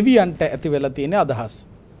දෙවියන්ට ඇති වෙලා තියෙන අදහස්.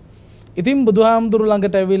 ඉතින් බුදුහාමුදුරු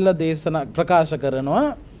ළඟට ඇවිල්ලා දේශනා ප්‍රකාශ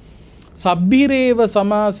කරනවා, සබ්බිරේව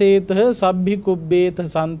සමාසේතහ සබ්බි කුබ්බේත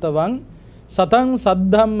සන්තවං සතං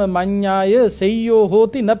සද්ධම්ම මඤ්ඤාය සෙය්‍යෝ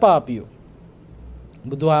හෝති නපාපියෝ.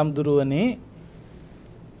 බුදුහාමුදුරුවනේ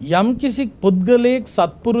යම්කිසි පුද්ගලයෙක්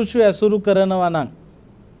සත්පුරුෂය ඇසුරු කරනවා නම්,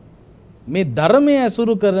 මේ ධර්මය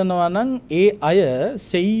ඇසුරු කරනවා නම් ඒ අය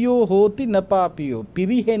සෙය්‍යෝ හෝති නපාපියෝ,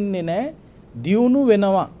 පිරිහෙන්නේ නැහැ, දියුණු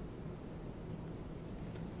වෙනවා.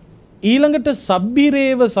 ඊළඟට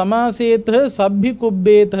සබ්බිරේව සමාසේතහ සබ්බි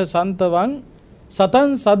කුබ්බේතහ සන්තවං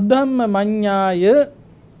සතං සද්ධම්ම මඤ්ඤාය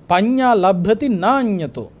පඤ්ඤා ලබ්ධති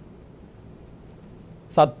නාඤ්ඤතෝ.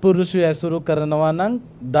 සත්පුරුෂය ඇසුරු කරනවා නම්,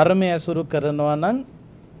 ධර්මය ඇසුරු කරනවා නම්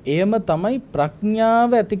එයම තමයි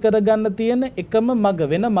ප්‍රඥාව ඇති කරගන්න තියෙන එකම මඟ.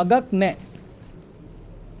 වෙන මඟක් නැහැ.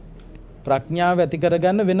 ප්‍රඥාව ඇති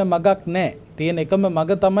කරගන්න වෙන මඟක් නැහැ. තියෙන එකම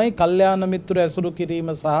මඟ තමයි කල්යාණ මිත්‍ර ඇසුරු කිරීම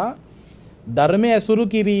සහ ධර්මයේ ඇසුරු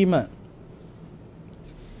කිරීම.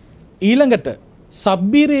 ඊළඟට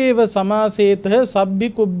සබ්බිරේව සමාසේතහ සබ්බි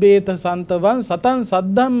කුබ්බේත සන්තවං සතං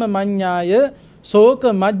සද්ධම්ම මඤ්ඤාය ශෝක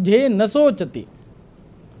මජ්ජේ නසෝචති.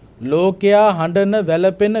 ලෝකයා හඬන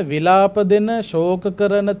වැළපෙන විලාප දෙන ශෝක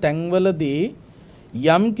කරන තැන්වලදී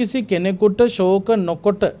යම් කිසි කෙනෙකුට ශෝක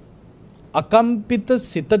නොකොට අකම්පිත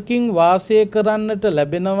සිතකින් වාසය කරන්නට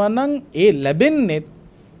ලැබෙනවා නම් ඒ ලැබෙන්නේ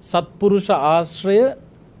සත්පුරුෂ ආශ්‍රය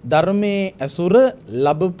ධර්මයේ ඇසුර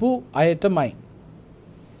ලැබපු අයටමයි.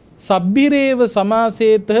 සබ්බිරේව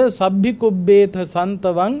සමාසේතහ සබ්බි කුබ්බේත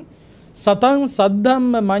සන්තවං සතං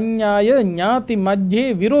සද්ධම්ම මඤ්ඤාය ඥාති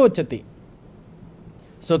මජ්ජේ විරෝචති.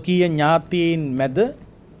 සොකීය ඥාතීන් මැද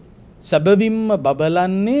සැබවින්ම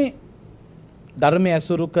බබලන්නේ ධර්මය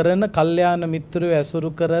ඇසුරු කරන කල්යාණ මිත්‍රයෝ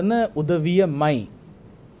ඇසුරු කරන උදවියමයි.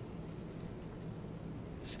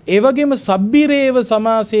 ඒ වගේම සබ්බිරේව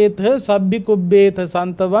සමාසේතහ සබ්බි කුබ්බේත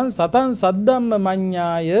සන්තවං සතං සද්ධම්ම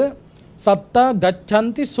මඤ්ඤාය සත්තා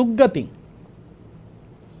ගච්ඡanti සුග්ගතින්.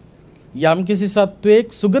 යම් කිසි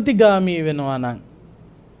සත්වයක් සුගතිගාමී වෙනවා නම්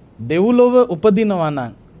දෙව්ලොව උපදිනවා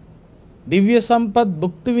නම් දිව්‍ය සම්පත්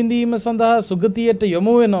භුක්ති විඳීම සඳහා සුගතියට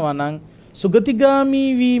යොමු වෙනවා නම් සුගතිගාමී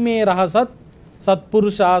වීමේ රහසත්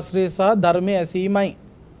සත්පුරුෂ ආශ්‍රය සහ ධර්මයේ ඇසීමයි.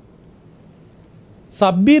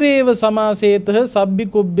 සබ්බිරේව සමාසේතහ සබ්බි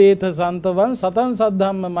කුබ්බේත සන්තවං සතං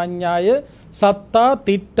සද්ධම්ම මඤ්ඤාය සත්තා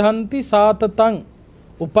තිට්ඨන්ති සාතතං.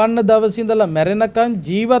 උපන්න දවස් ඉඳලා මැරෙනකන්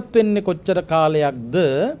ජීවත් වෙන්නේ කොච්චර කාලයක්ද?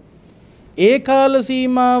 ඒ කාල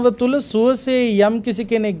සීමාව තුල සුවසේ යම් කිසි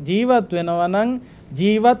කෙනෙක් ජීවත් වෙනවා නම්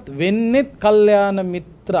ජීවත් වෙන්නෙත් කල්යාණ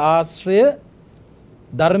මිත්‍ර ආශ්‍රය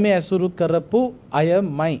ධර්මයේ ඇසුරු කරපු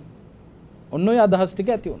අයමයි. ඔන්න ඔය අදහස් ටික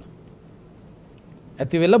ඇති වුණා.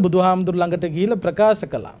 ඇති වෙලා බුදුහාමුදුර ළඟට ගිහිල්ලා ප්‍රකාශ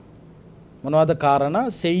කළා. මොනවද කාරණා?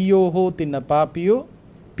 සෙය්‍යෝ හෝතින පාපියෝ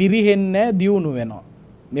පිරිහෙන්නේ දියුණු වෙනවා.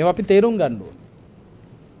 මේවා අපි තේරුම් ගන්න ඕනේ.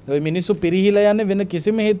 ඔය මිනිස්සු පිරිහිලා යන්නේ වෙන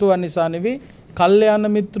කිසිම හේතුවක් නිසා නෙවෙයි. කල්යාණ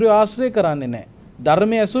මිත්‍රයෝ ආශ්‍රය කරන්නේ නැහැ.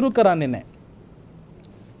 ධර්මයේ ඇසුරු කරන්නේ නැහැ.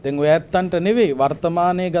 දැන් ඔය ඇත්තන්ට නෙවෙයි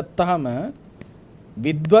වර්තමානයේ ගත්තාම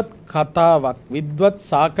විද්වත් කතාවක් විද්වත්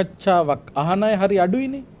සාකච්ඡාවක් අහන අය හරි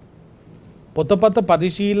අඩුයිනේ. පොතපත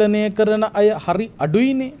පරිශීලනය කරන අය හරි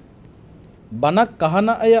අඩුයිනේ. බණක් අහන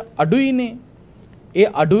අය අඩුයිනේ. ඒ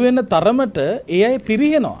අඩු වෙන තරමට ඒ අය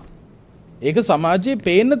පිරිහෙනවා. ඒක සමාජයේ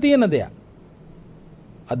පේන්න තියෙන දෙයක්.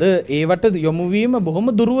 අද ඒවට යොමු වීම බොහොම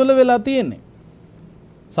දුර්වල වෙලා තියෙන්නේ.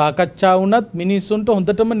 සාකච්ඡා වුණත් මිනිස්සුන්ට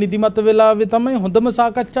හොඳටම නිදිමත වෙලාවේ තමයි හොඳම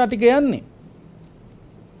සාකච්ඡා ටික යන්නේ.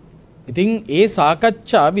 ඉතින් ඒ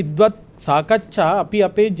සාකච්ඡා විද්වත් සාකච්ඡා අපි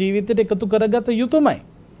අපේ ජීවිතයට එකතු කරගත යුතුමයි.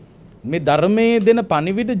 මේ ධර්මයේ දෙන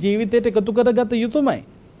පණිවිඩ ජීවිතයට එකතු කරගත යුතුමයි.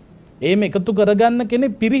 එහෙම එකතු කරගන්න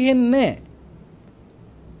කෙනෙක් පිරිහෙන්නේ නැහැ.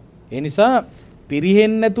 ඒ නිසා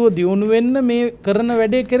පිරිහෙන්නේ නැතුව දියුණු වෙන්න මේ කරන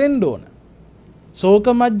වැඩේ කෙරෙන්න ඕන. ශෝක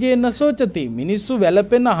මජ්ජේ නසෝචති. මිනිස්සු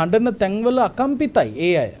වැළපෙන හඬන තැන්වල අකම්පිතයි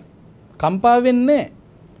ඒ අය. කම්පා වෙන්නේ නැහැ.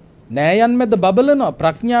 නෑයන් මැද බබලනවා.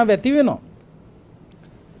 ප්‍රඥාව ඇති වෙනවා.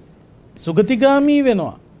 සුගතිගාමී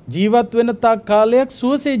වෙනවා. ජීවත් වෙන තාක් කාලයක්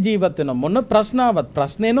සුවසේ ජීවත් වෙනවා. මොන ප්‍රශ්නාවක්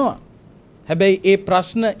ප්‍රශ්න එනවා. හැබැයි ඒ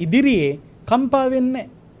ප්‍රශ්න ඉදිරියේ කම්පා වෙන්නේ නැහැ.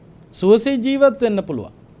 සුවසේ ජීවත් වෙන්න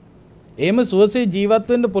පුළුවන්. එහෙම සුවසේ ජීවත්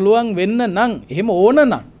වෙන්න පුළුවන් වෙන්න නම් එහෙම ඕන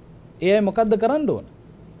නම් ඒ අය මොකද්ද කරන්න ඕන?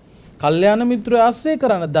 කල්යාණ මිත්‍රය ආශ්‍රය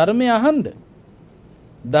කරන ධර්මය අහන්න.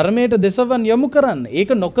 ධර්මයට දෙසවන් යොමු කරන්න.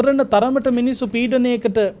 ඒක නොකරන තරමට මිනිස්සු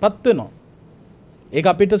පීඩනයකට පත් වෙනවා. ඒක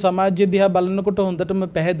අපිට සමාජය දිහා බලනකොට හොඳටම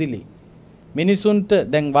පැහැදිලි. මිනිසුන්ට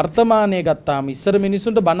දැන් වර්තමානයේ ගත්තාම ඉස්සර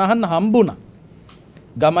මිනිසුන්ට බණ අහන්න හම්බුණා.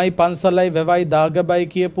 ගමයි පන්සලයි වැවයි දාගබයි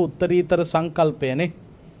කියපු උත්තරීතර සංකල්පයනේ.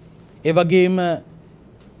 ඒ වගේම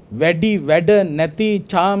වැඩි වැඩ නැති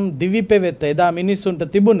චාම් දිවි පෙවෙත එදා මිනිසුන්ට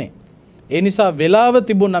තිබුණේ. ඒ නිසා වෙලාව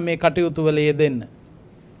තිබුණා මේ කටයුතු වල යෙදෙන්න.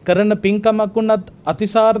 කරන පින්කමක් වුණත්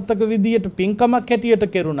අතිසාර්ථක විදියට පින්කමක් හැටියට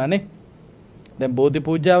කෙරුණානේ. දැන් බෝධි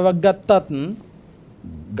පූජාවක් ගත්තත්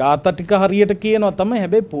ගාථා ටික හරියට කියනවා තමයි.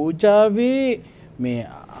 හැබැයි පූජාවේ මේ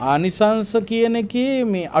ආනිසංස කියන එකේ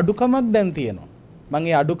මේ අඩුකමක් දැන් තියෙනවා. මම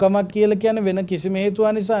ඒ අඩුකමක් කියලා කියන්නේ වෙන කිසිම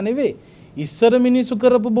හේතුවක් නිසා නෙවෙයි. ඉස්සර මිනිස්සු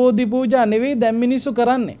කරපු බෝධි පූජා නෙවෙයි දැන් මිනිස්සු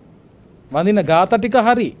කරන්නේ. වඳින ගාථා ටික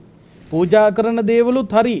හරි. පූජා කරන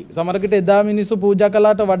දේවලුත් හරි. සමහරකට එදා මිනිස්සු පූජා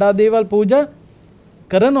කළාට වඩා දේවල් පූජා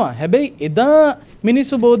කරනවා. හැබැයි එදා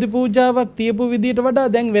මිනිස්සු බෝධි පූජාවක් තියපු විදියට වඩා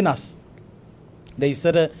දැන් වෙනස්. දැන්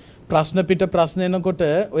ඉස්සර ප්‍රශ්න පිට ප්‍රශ්න එනකොට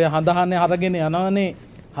ඔය හඳහනේ අරගෙන යනවනේ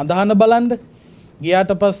හඳහන බලන්න.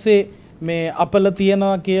 ගියාට පස්සේ මේ අපල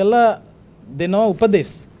තියනවා කියලා දෙනවා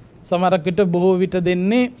උපදෙස්. සමහරක් විට බොහෝ විට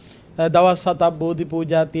දෙන්නේ දවස් 7ක් බෝධි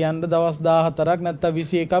පූජා තියන්න දවස් 14ක් නැත්නම්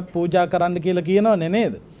 21ක් පූජා කරන්න කියලා කියනවනේ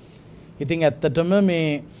නේද? ඉතින් ඇත්තටම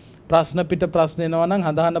මේ ප්‍රශ්න පිට ප්‍රශ්න එනවා නම්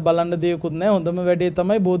හඳහන බලන්න දෙයක්වත් නැහැ. හොඳම වැඩේ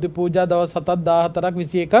තමයි බෝධි පූජා දවස් 7ක් 14ක්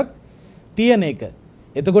 21ක් තියෙන එක.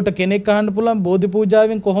 එතකොට කෙනෙක් අහන්න පුළුවන් බෝධි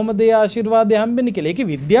පූජාවෙන් කොහොමද ඒ ආශිර්වාදය හම්බෙන්නේ කියලා.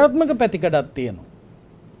 ඒකේ විද්‍යාත්මක පැතිකඩක් තියෙනවා.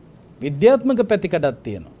 විද්‍යාත්මක පැතිකඩක්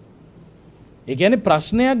තියෙනවා. ඒ කියන්නේ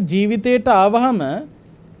ප්‍රශ්නයක් ජීවිතේට ආවහම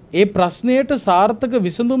ඒ ප්‍රශ්නයට සාර්ථක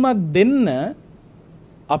විසඳුමක් දෙන්න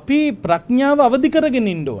අපි ප්‍රඥාව අවදි කරගෙන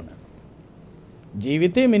ඉන්න ඕන.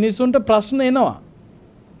 ජීවිතේ මිනිසුන්ට ප්‍රශ්න එනවා.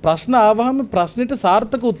 ප්‍රශ්න ආවහම ප්‍රශ්නෙට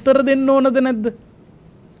සාර්ථක උත්තර දෙන්න ඕනද නැද්ද?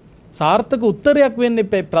 සාර්ථක උත්තරයක් වෙන්න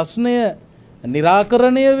එපා. ප්‍රශ්නය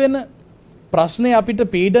निराකරණය වෙන ප්‍රශ්නේ අපිට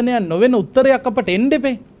පීඩනයක් නොවන උත්තරයක් අපට එන්න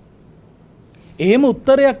එපා. එහෙම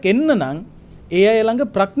උත්තරයක් එන්න නම් ඒ අය ළඟ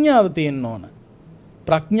ප්‍රඥාව තියෙන්න ඕන.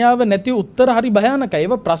 ප්‍රඥාව නැති උත්තර හරි භයානකයි.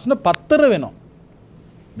 ඒව ප්‍රශ්න පත්තර වෙනවා.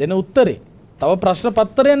 දෙන උත්තරේ තව ප්‍රශ්න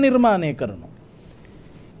පත්තරයක් නිර්මාණය කරනවා.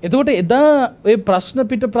 එතකොට එදා ඔය ප්‍රශ්න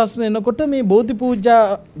පිට ප්‍රශ්න එනකොට මේ බෝධි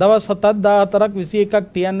පූජා දවස් 7ක් 14ක් 21ක්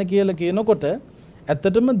තියන්න කියලා කියනකොට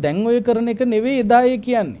ඇත්තටම දැන් ඔය කරන එක නෙවෙයි එදා ඒ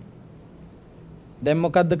කියන්නේ. දැන්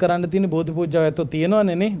මොකද්ද කරන්න තියෙන්නේ? බෝධි පූජාව ඇතෝ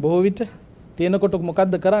තියෙනවනේ නේ බොහෝ විට. තියෙනකොට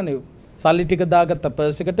මොකද්ද කරන්නේ? සල්ලි ටික දාගත්ත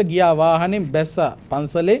පර්ස් එකට ගියා වාහනේ බැස්සා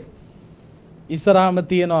පන්සලේ. ඉස්සරහම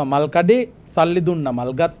තියෙනවා මල් කඩේ. සල්ලි දුන්නා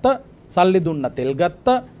මල් ගත්තා. සල්ලි දුන්නා තෙල්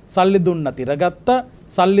ගත්තා. සල්ලි දුන්නා තිර ගත්තා.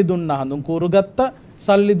 සල්ලි දුන්නා හඳුන් කූරු ගත්තා.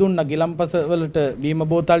 සල්ලි දුන්නා ගිලම්පස වලට බීම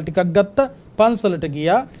බෝතල් ටිකක් ගත්තා. පන්සලට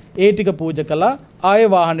ගියා. ඒ ටික පූජා කළා. ආයෙ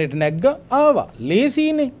වාහනේට නැග්ග ආවා.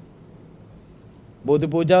 ලේසියිනේ. බෝධි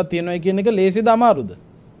පූජාව තියනවා කියන එක ලේසිද අමාරුද?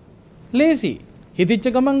 ලේසි.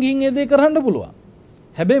 හිතිච්ච ගමන් ගිහින් ඒ දේ කරන්න පුළුවන්.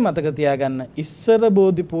 හැබැයි මතක තියාගන්න ඉස්සර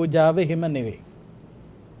බෝධි පූජාව එහෙම නෙවෙයි.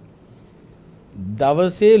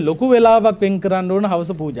 දවසේ ලොකු වෙලාවක් වෙන් කරන්න ඕන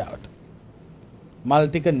හවස පූජාවට. මල්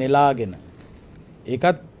ටික නෙලාගෙන.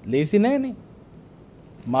 ඒකත් ලේසි නෑනේ.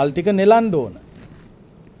 මල් ටික නෙලන්න ඕන.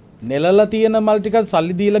 නෙලලා තියෙන මල් ටික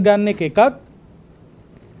සල්ලි දීලා ගන්න එකක්.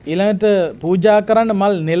 ඊළඟට පූජා කරන්න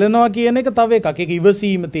මල් නෙලනවා කියන එක තව එකක්. ඒක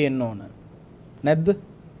ඉවසීම තියෙන්න ඕන. නැද්ද?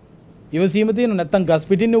 ඉවසීම තියෙන්න නැත්තම් ගස්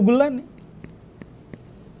පිටින් උගුල්ලන්නේ.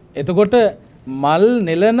 එතකොට මල්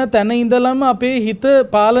නෙලන තැන ඉඳලම අපේ හිත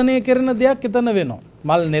පාලනය කරන දෙයක් එතන වෙනවා.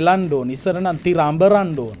 මල් නෙලන්න ඕන. ඉස්සර නම් තිර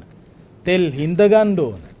අඹරන්න ඕන. තෙල් හිඳ ගන්න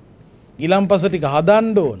ඕන. ඊළම්පස ටික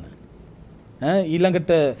හදන්න ඕන.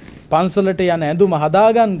 ඊළඟට පන්සලට යන ඇඳුම හදා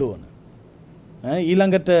ගන්න ඕන.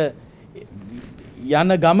 ඊළඟට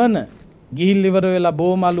යන ගමන ගිහිල් ඉවර වෙලා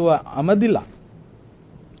බෝමලුව අමදිලා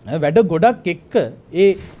වැඩ ගොඩක් එක්ක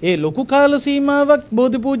ඒ ලොකු කාල සීමාවක්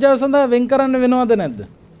බෝධි පූජාව සඳහා වෙන් කරන්න වෙනවද නැද්ද?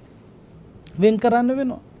 වෙන් කරන්න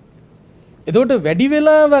වෙනවා. එතකොට වැඩි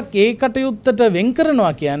වෙලාවක් ඒ කටයුත්තට වෙන්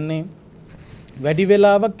කරනවා කියන්නේ වැඩි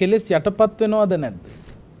වෙලාවක් කෙලෙස් යටපත් වෙනවද නැද්ද?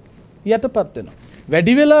 යටපත් වෙනවා.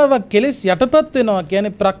 වැඩි වෙලාවක් කෙලෙස් යටපත් වෙනවා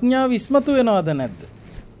කියන්නේ ප්‍රඥාව ඉස්මතු වෙනවද නැද්ද?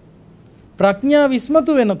 ප්‍රඥාව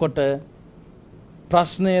ඉස්මතු වෙනකොට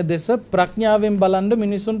ප්‍රශ්නය දෙස ප්‍රඥාවෙන් බලන්න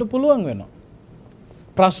මිනිසුන්ට පුළුවන් වෙනවා.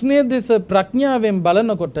 ප්‍රශ්නය දෙස ප්‍රඥාවෙන්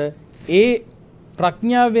බලනකොට ඒ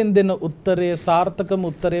ප්‍රඥාවෙන් දෙන උත්තරයේ සාර්ථකම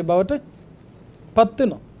උත්තරයේ බවට පත්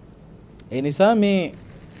වෙනවා. ඒ නිසා මේ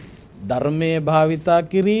ධර්මයේ භාවිතා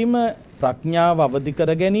කිරීම ප්‍රඥාව අවදි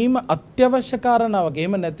කර ගැනීම අත්‍යවශ්‍ය කාරණාවක්.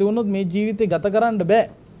 එහෙම නැති වුණොත් මේ ජීවිතේ ගත කරන්න බෑ.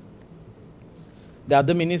 දැන් අද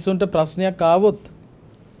මිනිසුන්ට ප්‍රශ්නයක් ආවොත්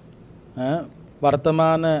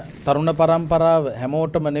වර්තමාන තරුණ පරම්පරාව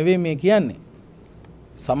හැමෝටම නෙවෙයි මේ කියන්නේ.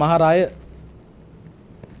 සමහර අය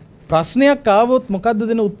ප්‍රශ්නයක් ආවොත් මොකද්ද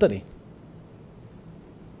දෙන උත්තරේ?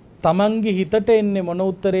 තමන්ගේ හිතට එන්නේ මොන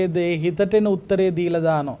උත්තරේද? ඒ හිතට එන උත්තරේ දීලා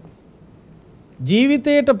දානවා.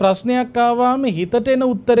 ජීවිතේට ප්‍රශ්නයක් ආවම හිතට එන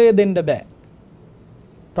උත්තරේ දෙන්න බෑ.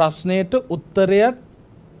 ප්‍රශ්නයට උත්තරයක්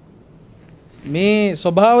මේ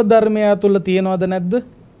ස්වභාව ධර්මය තුළ තියනවද නැද්ද?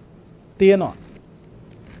 තියෙනවා.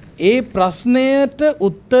 ඒ ප්‍රශ්නයට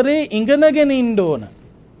උත්තරේ ඉගෙනගෙන ඉන්න ඕන.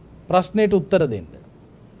 ප්‍රශ්නයට උත්තර දෙන්න.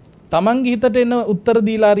 තමන්ගේ හිතට එන උත්තර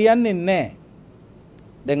දීලා හරියන්නේ නැහැ.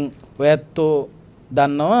 දැන් ඔයත්ෝ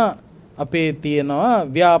දන්නවා අපේ තියෙනවා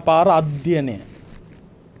ව්‍යාපාර අධ්‍යයනය.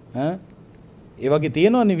 ඒ වගේ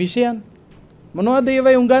තියෙනවනේ විෂයන්. මොනවද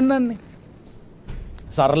ඒවයි උගන්වන්නේ?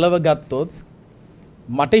 සරලව ගත්තොත්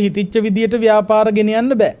මට හිතිච්ච විදියට ව්‍යාපාර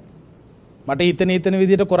ගෙනියන්න බෑ. මට හිතන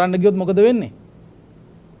විදියට කරන්න ගියොත් මොකද වෙන්නේ?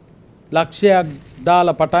 ලක්ෂයක්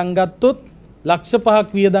දාලා පටන් ගත්තොත් ලක්ෂ 5ක්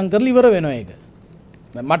වියදම් කරලා ඉවර වෙනවා ඒක.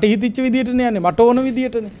 මට හිතිච්ච විදියටනේ යන්නේ. මට ඕන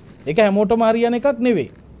විදියටනේ. ඒක හැමෝටම හරියන එකක් නෙවෙයි.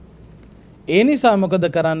 ඒ නිසා මොකද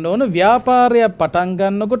කරන්න ඕන? ව්‍යාපාරයක් පටන්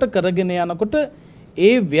ගන්නකොට කරගෙන යනකොට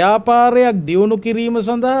ඒ ව්‍යාපාරයක් දියුණු කිරීම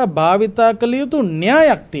සඳහා භාවිතා කළ යුතු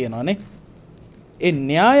න්‍යායක් තියෙනවානේ. ඒ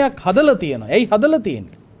න්‍යායක් හදලා තියෙනවා. ඇයි හදලා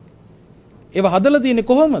තියෙන්නේ? ඒව හදලා තියෙන්නේ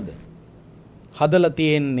කොහොමද? හදලා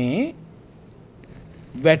තියෙන්නේ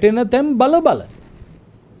වැටෙන තැන් බල බල.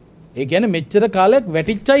 ඒ කියන්නේ මෙච්චර කාලයක්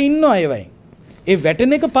වැටිච්චා ඉන්නවා ඒවයින්. ඒ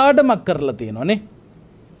වැටෙන එක පාඩමක් කරලා තියෙනවානේ.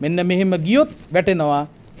 මෙන්න මෙහෙම ගියොත් වැටෙනවා.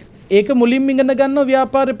 ඒක මුලින්ම ඉගෙන ගන්නවා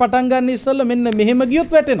ව්‍යාපාරේ පටන් ගන්න ඉස්සෙල්ලා මෙන්න මෙහෙම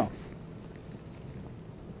ගියොත් වැටෙනවා.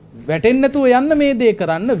 වැටෙන්නේ නැතුව යන්න මේ දේ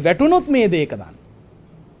කරන්න, වැටුනොත් මේ දේ කරන්න.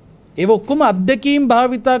 ඒව ඔක්කොම අත්දැකීම්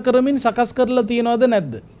භාවිතා කරමින් සකස් කරලා තියනවද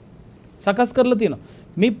නැද්ද? සකස් කරලා තියෙනවා.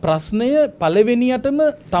 මේ ප්‍රශ්නය පළවෙනියටම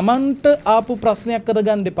Tamanට ආපු ප්‍රශ්නයක්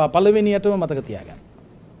කරගන්න එපා. පළවෙනියටම මතක තියාගන්න.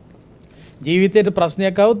 ජීවිතේට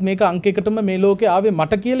ප්‍රශ්නයක් આવුත් මේක අංක එකටම මේ ලෝකේ ආවේ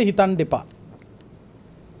මට කියලා හිතන්න එපා.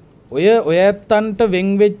 ඔය ඇත්තන්ට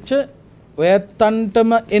වෙන් වෙච්ච ඔය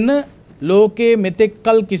ඇත්තන්ටම එන ලෝකේ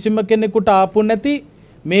මෙතෙක්කල් කිසිම කෙනෙකුට ආපු නැති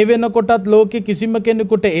මේ වෙනකොටත් ලෝකේ කිසිම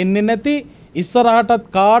කෙනෙකුට එන්නේ නැති ඉස්සරහටත්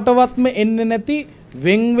කාටවත්ම එන්නේ නැති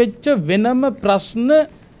වෙන් වෙච්ච වෙනම ප්‍රශ්න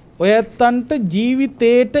ඔය ඇත්තන්ට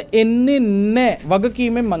ජීවිතේට එන්නේ නැහැ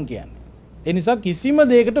වගකීමෙන් මං කියන්නේ. ඒ නිසා කිසිම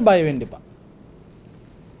දෙයකට බය වෙන්න එපා.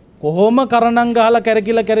 කොහොම කරණම් ගහලා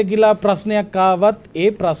කැරකිලා ප්‍රශ්නයක් ආවත්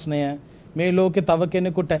ඒ ප්‍රශ්නය මේ ලෝකේ තව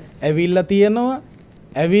කෙනෙකුට ඇවිල්ලා තියෙනවා,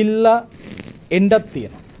 ඇවිල්ලා එන්නත්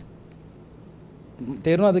තියෙනවා.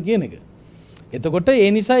 තේරුණාද කියන එක? එතකොට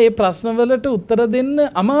ඒ නිසා මේ ප්‍රශ්න වලට උත්තර දෙන්න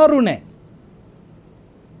අමාරු නෑ.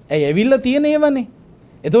 ඇවිල්ලා තියෙන ඒවානේ.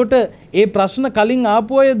 එතකොට ඒ ප්‍රශ්න කලින්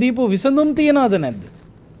ආපු අය දීපු විසඳුම් තියනවද නැද්ද?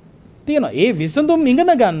 තියෙනවා. ඒ විසඳුම්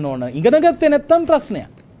ඉගෙන ගන්න ඕන. ඉගෙන ගත්තේ නැත්නම්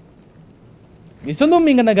ප්‍රශ්නයක්. විසඳුම්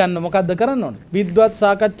ඉගෙන ගන්න මොකද්ද කරන්න ඕන? විද්වත්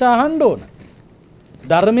සාකච්ඡා අහන්න ඕන.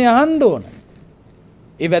 ධර්මය අහන්න ඕන.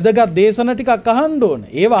 ඒ වැදගත් දේශන ටිකක් අහන්න ඕන.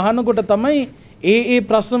 ඒව අහනකොට තමයි ඒ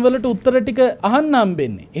ප්‍රශ්න වලට උත්තර ටික අහන්න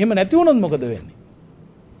හම්බෙන්නේ. එහෙම නැති වුණොත් මොකද වෙන්නේ?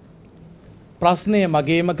 ප්‍රශ්නය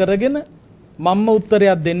මගේම කරගෙන මම්ම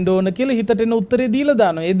උත්තරයක් දෙන්න ඕන කියලා හිතට එන උත්තරේ දීලා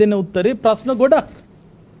දානවා. ඒ දෙන උත්තරේ ප්‍රශ්න ගොඩක්.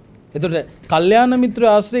 එතකොට කල්යාණ මිත්‍රය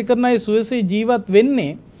ආශ්‍රය කරන අය සුවසේ ජීවත්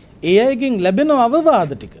වෙන්නේ ඒ අයගෙන් ලැබෙන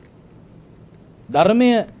අවවාද ටික. ධර්මය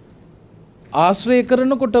ආශ්‍රය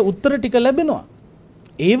කරනකොට උත්තර ටික ලැබෙනවා.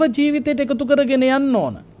 ඒව ජීවිතයට එකතු කරගෙන යන්න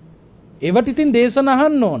ඕන. ඒවට ඉතින් දේශන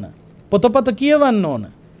අහන්න ඕන. පොතපත කියවන්න ඕන.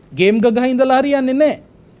 ගේම් ගහ ඉඳලා හරියන්නේ නැහැ.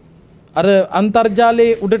 අර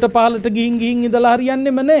අන්තර්ජාලයේ උඩට පහළට ගිහින් ඉඳලා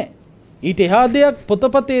හරියන්නේම නැහැ. ඊට එහා දෙයක්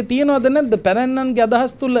පොතපතේ තියනවද නැද්ද? පැරණන්ගේ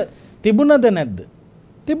අදහස් තුල තිබුණද නැද්ද?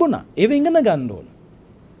 තිබුණා. ඒව ඉගෙන ගන්න ඕන.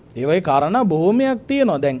 ඒවයි කාරණා බොහෝමයක්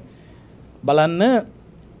තියෙනවා. දැන් බලන්න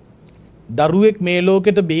දරුවෙක් මේ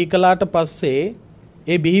ලෝකෙට බිහි කළාට පස්සේ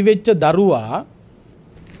ඒ බිහි වෙච්ච දරුවා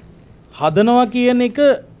හදනවා කියන එක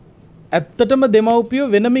ඇත්තටම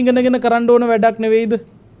දෙමව්පියෝ වෙනම ඉගෙනගෙන කරන්න ඕන වැඩක් නෙවෙයිද?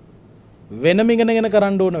 වෙනම ඉගෙනගෙන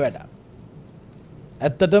කරන්න ඕන වැඩක්.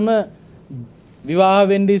 ඇත්තටම විවාහ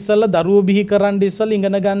වෙන්න ඉස්සෙල්ලා දරුවෝ බිහි කරන්න ඉස්සෙල්ලා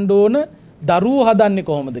ඉගෙන ගන්න ඕන දරුවෝ හදන්නේ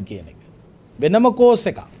කොහොමද කියන එක. වෙනම කෝස්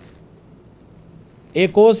එකක්. ඒ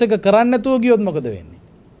කෝස් එක කරන්න නැතුව ගියොත් මොකද වෙන්නේ?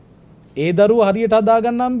 ඒ දරුවෝ හරියට හදා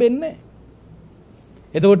ගන්න හම්බෙන්නේ නැහැ.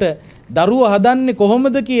 එතකොට දරුවෝ හදන්නේ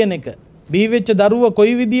කොහොමද කියන එක, බිහි වෙච්ච දරුවා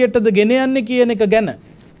කොයි විදියටද ගෙන යන්නේ කියන එක ගැන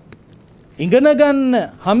ඉගෙන ගන්න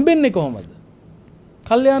හම්බෙන්නේ කොහොමද?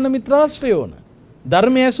 කල්යාණ මිත්‍රාශ්‍රය ඕන.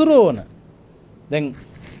 ධර්මය ඇසුර ඕන. දැන්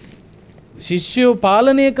ශිෂ්‍යෝ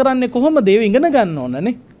පාලනය කරන්නේ කොහොමද? ඒව ඉගෙන ගන්න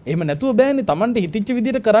ඕනනේ. එහෙම නැතුව බෑනේ. Tamanට හිතිච්ච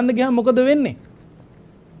විදියට කරන්න ගියාම මොකද වෙන්නේ?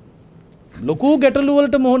 ලොකු ගැටලු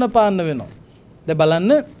වලට මුහුණ පාන්න වෙනවා. දැන්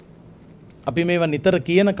බලන්න අපි මේවා නිතර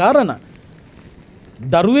කියන කාරණා.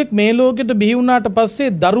 දරුවෙක් මේ ලෝකෙට බිහි වුණාට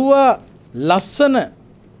පස්සේ දරුවා ලස්සන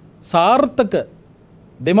සාර්ථක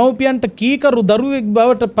දෙමව්පියන්ට කීකරු දරුවෙක්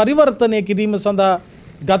බවට පරිවර්තනය කිරීම සඳහා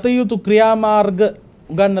ගත යුතු ක්‍රියාමාර්ග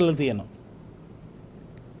උගන්වලා තියෙනවා.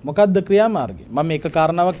 මොකක්ද ක්‍රියාමාර්ගය? මම මේක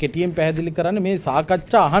කාරණාවක් කෙටියෙන් පැහැදිලි කරන්නේ මේ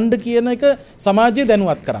සාකච්ඡා අහන්න කියන එක සමාජයේ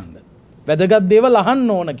දැනුවත් කරන්න. වැදගත් දේවල් අහන්න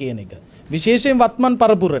ඕන කියන එක. විශේෂයෙන් වත්මන්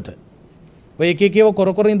පරපුරට. ඔය එක එකව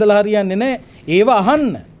කර ඉඳලා හරියන්නේ නැහැ. ඒව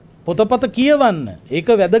අහන්න. පොතපත කියවන්න. ඒක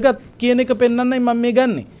වැදගත් කියන එක පෙන්වන්නයි මම මේ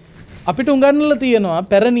ගන්නෙ. අපිට උගන්වලා තියෙනවා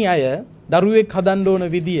පැරණි අය දරුවෙක් හදන්න ඕන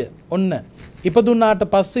විදිය. ඔන්න ඉපදුනාට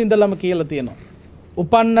පස්සේ ඉඳලම කියලා තියෙනවා.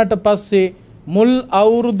 උපන්නට පස්සේ මුල්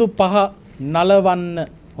අවුරුදු 5 නලවන්න.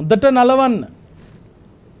 හොඳට නලවන්න.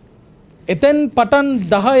 එතෙන් පටන්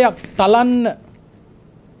 10ක් තලන්න.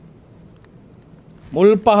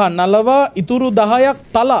 මුල් 5 නලවා ඉතුරු 10ක්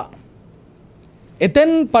තලා.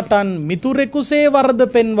 එතෙන් පටන් මිතුරෙකුසේ වරද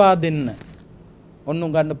පෙන්වා දෙන්න. ඔන්න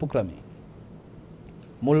උගන්වපු ක්‍රමය.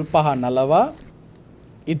 මුල් 5 නලවා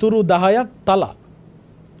ඉතුරු 10ක් තලා.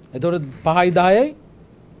 එතකොට 5යි 10යි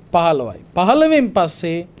 15යි. 15න්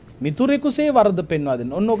පස්සේ මිතුරෙකුසේ වරද පෙන්වා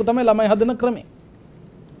දෙන්න. ඔන්න ඕක තමයි ළමයි හදන ක්‍රමය.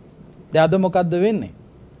 දැන් අද මොකද්ද වෙන්නේ?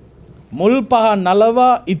 මුල් 5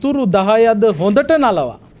 නලවා ඉතුරු 10ද හොඳට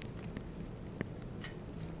නලවා.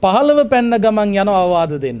 15 පැන්න ගමන් යනවා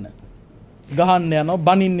අවවාද දෙන්න. ගහන්න යනවා,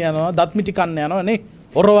 බනින්න යනවා, දත් මිටි කන්න යනවා නේ,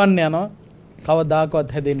 ඔරවන්න යනවා.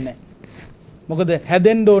 කවදාකවත් හැදෙන්නේ නැහැ. මොකද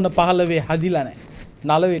හැදෙන්න ඕන 15 හැදිලා නැහැ.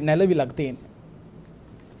 නැලවිලක් තියෙන්නේ.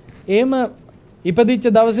 එහෙම ඉපදිච්ච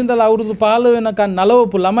දවසින් ඉඳලා අවුරුදු 15 වෙනකන්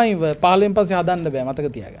නලවපු ළමයිව 15න් පස්සේ හදන්න බෑ මතක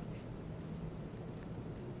තියාගන්න.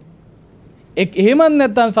 එහෙමත්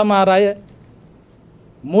නැත්නම් සමහර අය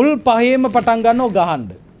මුල් පහේම පටන් ගන්නව ගහන්න.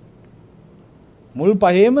 මුල්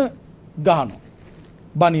පහේම ගහනවා.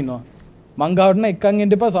 බනිනවා. මං ගාවට එකන්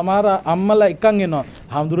එන්න එපා සමහර අම්මලා එකන් එනවා.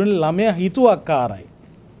 හාමුදුරනේ ළමයා හිතුවක්කාරයි.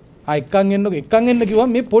 එකන් එන්න කිව්වා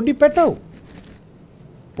මේ පොඩි පැටව.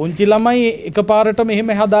 පුංචි ළමයි එකපාරටම එහෙම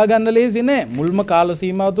හදාගන්න ලේසි නෑ. මුල්ම කාල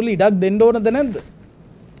සීමාව තුල ඉඩක් දෙන්න ඕනද නැද්ද?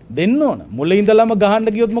 දෙන්න ඕන. මුලින් ඉඳලම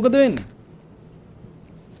ගහන්න ගියොත් මොකද වෙන්නේ?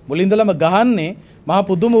 මුලින් ඉඳලම ගහන්නේ මහා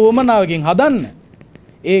පුදුම වමනාවකින් හදන්න.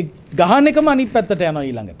 ඒ ගහන එකම අනිත් පැත්තට යනවා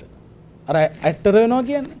ඊළඟට. අර ඇක්ටර් වෙනවා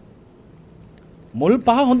කියන්නේ. මුල්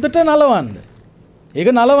පහ හොඳට නලවන්න. ඒක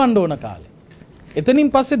නලවන්න ඕන කාලේ. එතනින්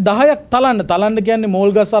පස්සේ 10ක් තලන්න. තලන්න කියන්නේ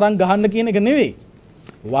මෝල් ගස් අරන් ගහන්න කියන එක නෙවෙයි.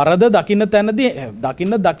 වරද දකින්න තැනදී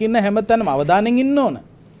දකින්න හැම තැනම අවධානයෙන් ඉන්න ඕන.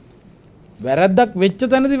 වැරද්දක් වෙච්ච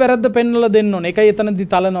තැනදී වැරද්ද පෙන්වලා දෙන්න ඕන. ඒකයි එතනදී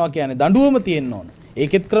තලනවා කියන්නේ. දඬුවම තියෙන්න ඕන.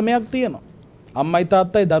 ඒකෙත් ක්‍රමයක් තියෙනවා. අම්මයි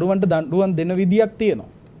තාත්තයි දරුවන්ට දඬුවම් දෙන විදියක් තියෙනවා.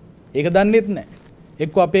 ඒක දන්නේත් නැහැ.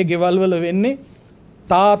 එක්ක අපේ ගෙවල් වල වෙන්නේ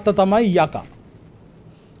තාත්තා තමයි යකා.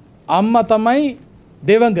 අම්මා තමයි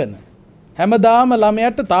දෙවඟන. හැමදාම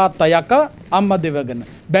ළමයාට තාත්තා යකා අම්මා දෙවඟන.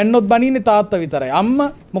 බැන්නොත් බනින්නේ තාත්තා විතරයි. අම්මා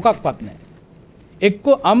මොකක්වත් නැහැ. එක්ක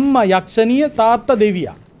අම්මා යක්ෂණිය තාත්තා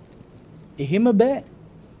දෙවියා. එහෙම බෑ.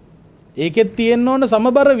 ඒකෙත් තියෙන්න ඕන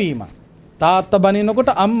සමබර වීම. තාත්තා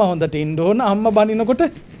බනිනකොට අම්මා හොඳට ඉන්න ඕන. අම්මා බනිනකොට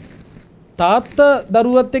තාත්තා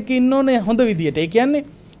දරුවත් එක්ක ඉන්න ඕනේ හොඳ විදියට. ඒ කියන්නේ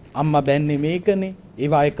අම්මා බැන්නේ මේකනේ.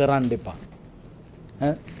 ඒව අය කරන්න එපා.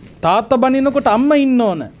 තාත්තා බනිනකොට අම්මා ඉන්න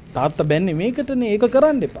ඕන. තාත්තා බැන්නේ මේකටනේ. ඒක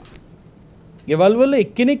කරන්න එපා. ගෙවල් වල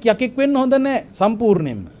එක්කෙනෙක් යකෙක් වෙන්න හොඳ නැහැ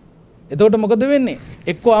සම්පූර්ණයෙන්ම. එතකොට මොකද වෙන්නේ?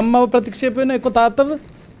 එක්ක අම්මව ප්‍රතික්ෂේප වෙනවා, එක්ක තාත්තව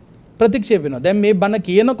ප්‍රතික්ෂේප වෙනවා. දැන් මේ බණ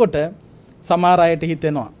කියනකොට සමහර අයට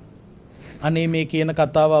හිතෙනවා අනේ මේ කියන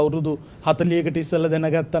කතාව අවුරුදු 40කට ඉස්සෙල්ලා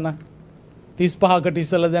දැනගත්තා නම් 35කට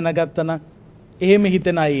ඉස්සෙල්ලා දැනගත්තා නම් එහෙම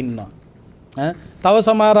හිතන අය ඉන්නවා. තව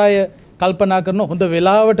සමහර අය කල්පනා කරන හොඳ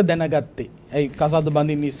වෙලාවට දැනගත්තේ. ඇයි කසාද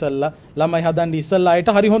බඳින්න ඉස්සෙල්ලා ළමයි හදන්න ඉස්සෙල්ලා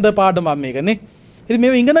අයට හරි හොඳ පාඩමක් මේකනේ. ඉතින්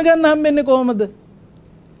මේව ඉගෙන ගන්න හම්බෙන්නේ කොහමද?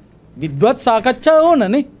 විද්වත් සාකච්ඡා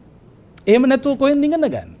ඕනනේ. එහෙම නැතුව කොහෙන්ද ඉගෙන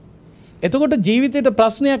ගන්න? එතකොට ජීවිතේට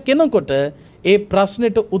ප්‍රශ්නයක් එනකොට ඒ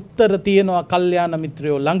ප්‍රශ්නෙට උත්තර තියෙනවා කල්යාණ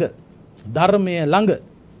මිත්‍රයෝ ළඟ, ධර්මයේ ළඟ.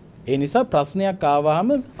 ඒ නිසා ප්‍රශ්නයක් ආවහම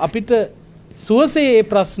අපිට සුවසේ ඒ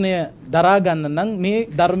ප්‍රශ්නය දරා ගන්න නම් මේ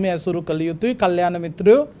ධර්මය ඇසුරු කළ යුතුයි, කල්යාණ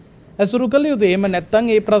මිත්‍රයෝ ඇසුරු කළ යුතුයි. එහෙම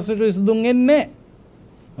නැත්නම් ඒ ප්‍රශ්නෙට විසඳුම් එන්නේ නැහැ.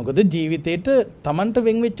 මොකද ජීවිතේට Tamanට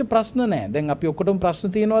වෙන් වෙච්ච ප්‍රශ්න නැහැ. දැන් අපි ඔක්කොටම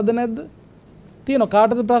ප්‍රශ්න තියෙනවද නැද්ද? තියෙනවා.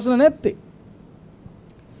 කාටද ප්‍රශ්න නැත්තේ?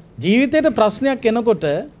 ජීවිතේට ප්‍රශ්නයක් එනකොට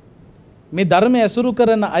මේ ධර්මය ඇසුරු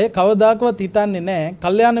කරන අය කවදාකවත් හිතන්නේ නැහැ,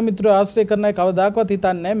 කල්යාණ මිත්‍රයෝ ආශ්‍රය කරන අය කවදාකවත්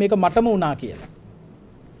හිතන්නේ නැහැ මේක මටම වුණා කියලා.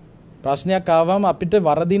 ප්‍රශ්නයක් ආවම අපිට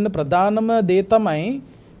වරදින්න ප්‍රධානම දේ තමයි,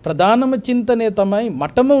 ප්‍රධානම චින්තනය තමයි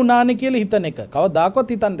මටම වුණානේ කියලා හිතන එක. කවදාකවත්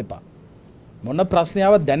හිතන්න එපා. මොන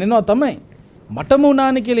ප්‍රශ්නාවක් දැනෙනවා තමයි මටම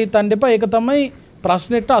වුණානේ කියලා හිතන්න එපා. ඒක තමයි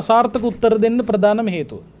ප්‍රශ්නෙට අසාර්ථක උත්තර දෙන්න ප්‍රධානම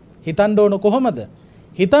හේතුව. හිතන්න ඕන කොහොමද?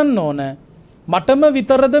 හිතන්න ඕන මටම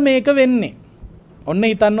විතරද මේක වෙන්නේ? ඔන්න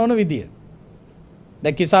හිතන්න ඕන විදිය.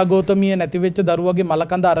 දැන් කිසා ගෞතමිය නැති වෙච්ච දරුවගේ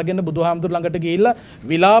මලකඳ අරගෙන බුදුහාමුදුර ළඟට ගිහිල්ලා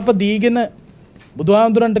විලාප දීගෙන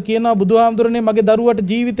බුදුහාමුදුරන්ට කියනවා, බුදුහාමුදුරනේ මගේ දරුවට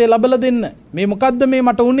ජීවිතේ ලබලා දෙන්න. මේ මොකද්ද මේ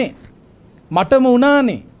මට උනේ? මටම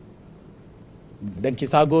උනානේ. දැන්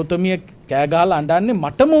කිසා ගෞතමිය කෑ ගහලා අඬන්නේ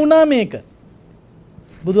මටම උනා මේක.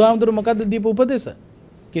 බුදුහාමුදුර මොකද්ද දීපු උපදේශ?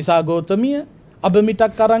 කිසා ගෞතමිය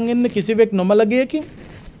අබමිටක් අරන් එන්න කිසිවෙක් නොමලගයකින්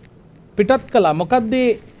පිටත් කළා. මොකද්ද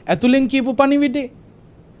ඇතුලෙන් කියපු පණිවිඩේ?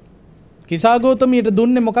 කිසා ගෞතමියට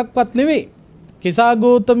දුන්නේ මොකක්වත් නෙවෙයි. කිසා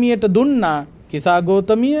ගෞතමියට දුන්නා, කිසා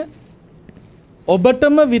ගෞතමිය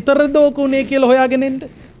ඔබටම විතරද ඕක උනේ කියලා හොයාගෙන එන්න.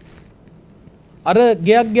 අර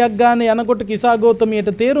ගයක් ගානේ යනකොට කිසා ගෞතමියට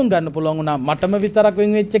තේරුම් ගන්න පුළුවන් වුණා මටම විතරක්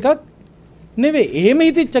වෙන් වෙච්ච එකක් නෙවෙයි. එහෙම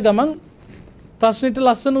හිතිච්ච ගමන් ප්‍රශ්නෙට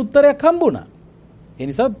ලස්සන උත්තරයක් හම්බුණා. ඒ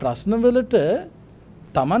නිසා ප්‍රශ්න වලට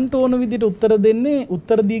Tamanට ඕන විදිහට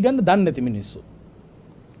උත්තර දී ගන්න දන්නේ නැති මිනිස්සු.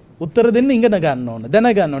 උත්තර දෙන්න ඉගෙන ගන්න ඕන, දැන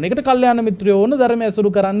ගන්න ඕන. ඒකට කල්යාණ මිත්‍රයෝ ඕන, ධර්මය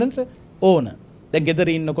අසුරු කරන්නට ඕන. දැන් ගෙදර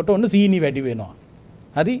ඉන්නකොට ඔන්න සීනි වැඩි වෙනවා.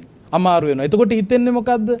 හරි? අමාරු වෙනවා. එතකොට හිතෙන්නේ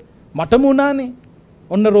මොකද්ද? මටම උනානේ.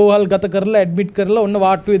 ඔන්න රෝහල් ගත කරලා ඇඩ්මිට් කරලා ඔන්න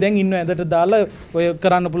වාට්ටුවේ දැන් ඉන්න ඇඳට දාලා ඔය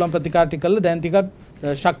කරන්න පුළුවන් ප්‍රතිකාර ටික කරලා දැන් ටිකක්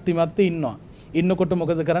ශක්තිමත් ඉන්නවා. ඉන්නකොට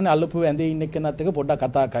මොකද කරන්නේ? අල්ලපු ඇඳේ ඉන්න එක්කෙනත් එක පොඩ්ඩක්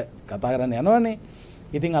කතා කරන්න යනවනේ.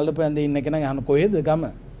 ඉතින් අල්ලපු ඇඳේ ඉන්න කෙනා අහන කොහෙද ගම?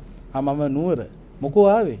 මම නුවර. මොකෝ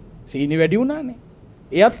ආවේ? සීනි වැඩි වුණානේ.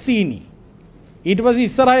 එයත් සීනි. ඊට පස්සේ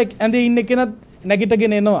ඉස්සරහ ඇඳේ ඉන්න කෙනත්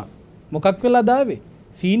නැගිටගෙන එනවා. මොකක් වෙලාද ආවේ?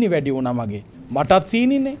 සීනි වැඩි වුණා මගේ. මටත්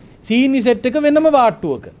සීනිනේ. සීනි සෙට් එක වෙනම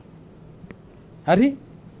වාට්ටුවක. හරි?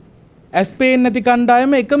 ඇස් පේන්නේ නැති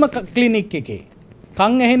කණ්ඩායම එකම ක්ලිනික් එකේ.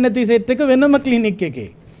 කන් ඇහෙන්නේ නැති සෙට් එක වෙනම ක්ලිනික් එකේ.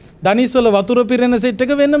 දනිස් වල වතුර පිරෙන සෙට්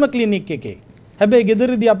එක වෙනම ක්ලිනික් එකේ. හැබැයි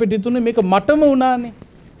ගෙදරදී අපිට හිතුනේ මේක මටම වුණානේ.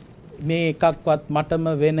 මේ එකක්වත් මටම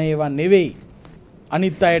වෙන ඒවා නෙවෙයි.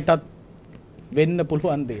 අනිත් අයටත් වෙන්න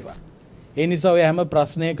පුළුවන් දේවල්. ඒ නිසා ඔය හැම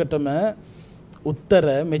ප්‍රශ්නයකටම උත්තර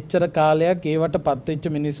මෙච්චර කාලයක් ඒවට පත්වෙච්ච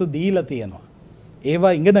මිනිස්සු දීලා තියෙනවා.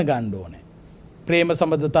 ඒවා ඉගෙන ගන්න ඕනේ. ප්‍රේම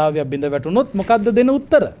සම්බන්ධතාවය බිඳ වැටුනොත් මොකද්ද දෙන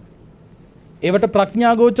උත්තර? ඒවට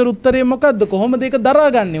ප්‍රඥා ගෝචර උත්තරේ මොකද්ද? කොහොමද ඒක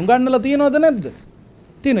දරාගන්නේ? උගන්නලා තියනවද නැද්ද?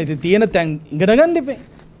 තියෙනවා. ඉතින් තියෙන තැන් ඉගෙන ගන්න ඉපේ.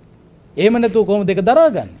 එහෙම නැතුව කොහොමද ඒක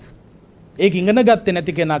දරාගන්නේ? ඒක ඉගෙන ගත්තේ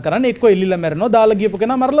නැති කෙනා කරන්නේ එක්ක එල්ලිලා මැරෙනවා, දාලා ගියපු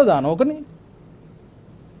කෙනා මරලා දානවා. ඕකනේ.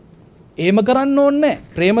 එහෙම කරන්න ඕනේ නැහැ.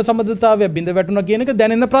 ප්‍රේම සම්බන්ධතාවය බිඳ වැටුණා කියන එක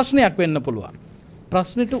දැනෙන ප්‍රශ්නයක් වෙන්න පුළුවන්.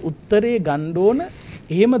 ප්‍රශ්නෙට උත්තරේ ගන්න ඕන.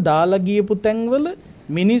 එහෙම දාලා ගියපු තැන්වල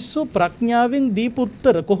මිනිස්සු ප්‍රඥාවෙන් දීපු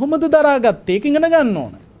උත්තර කොහොමද දරාගත්තේ? ඒක ඉගෙන ගන්න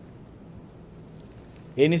ඕන.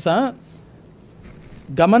 ඒ නිසා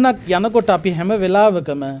ගමනක් යනකොට අපි හැම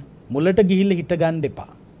වෙලාවකම මුලට ගිහිල්ලා හිට ගන්න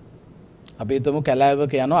එපා. අපි හිතමු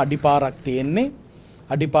කැලෑවක යනවා අඩිපාරක් තියෙන්නේ.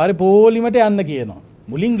 අඩිපාරේ පොලිමට යන්න කියනවා.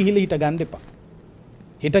 මුලින් ගිහිල්ලා හිට ගන්න එපා.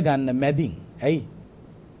 හිට ගන්න මැදින්. ඇයි?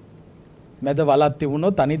 මැද වලක්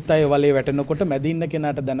තිබුණොත් අනිත් අය වලේ වැටෙනකොට මැද ඉන්න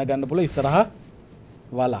කෙනාට දැනගන්න පුළුවන් ඉස්සරහා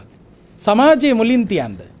වලක්. සමාජයේ මුලින්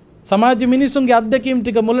තියන්න. සමාජ මිනිසුන්ගේ අත්දැකීම්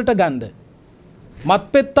ටික මුලට ගන්න. මත්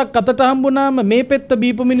පෙත්තක් අතට හම්බුනාම මේ පෙත්ත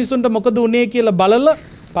බීපු මිනිසුන්ට මොකද උනේ කියලා බලලා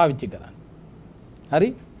පාවිච්චි කරන්න. හරි?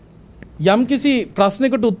 යම්කිසි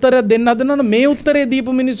ප්‍රශ්නයකට උත්තරයක් දෙන්න හදනවනම් මේ උත්තරේ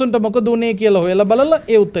දීපු මිනිසුන්ට මොකද උනේ කියලා හොයලා බලලා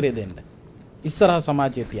ඒ උත්තරේ දෙන්න. ඉස්සරහා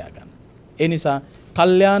සමාජයේ තියාගන්න. ඒ නිසා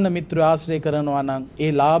කල්යාණ මිත්‍ර ආශ්‍රය කරනවා නම්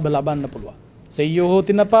ඒ ලාභ ලබන්න පුළුවන්. සෙය්‍යෝ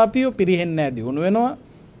හෝතින පාපියෝ පිරිහෙන්නේ නැහැ දිනු වෙනවා.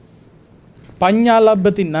 පඤ්ඤා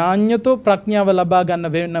ලබ්බති නාඤ්‍යතෝ ප්‍රඥාව ලබා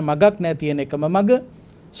ගන්න වෙන මගක් නැහැ තියෙන එකම මග.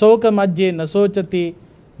 ශෝක මජ්ජේ නසෝචති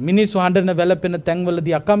මිනිස් වහඬන වැළපෙන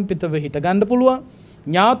තැන්වලදී අකම්පිතව හිට ගන්න පුළුවන්.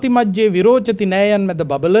 ඥාති මජ්ජේ විරෝචති නෑයන් මැද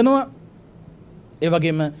බබලනවා. ඒ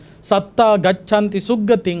වගේම සත්තා ගච්ඡanti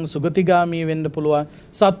සුග්ගතින් සුගතිගාමී වෙන්න පුළුවන්.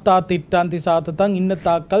 සත්තා තිට්ඨanti සාතතං ඉන්න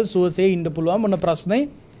තාක්කල් සුවසේ ඉන්න පුළුවන් මොන ප්‍රශ්නේ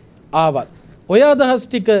ආවත්. ඔය අදහස්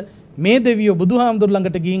ටික මේ දෙවියෝ බුදුහාමුදුරු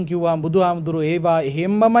ළඟට ගිහින් කිව්වා බුදුහාමුදුරු ඒවා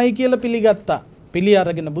එහෙම්මමයි කියලා පිළිගත්තා. පිළි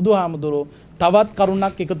අරගෙන බුදුහාමුදුරු තවත්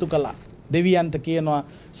කරුණක් එකතු කළා. දෙවියන්ට කියනවා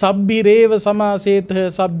සබ්බි රේව සමාසේත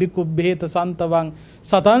සබ්බි කුබ්බේත සන්තවං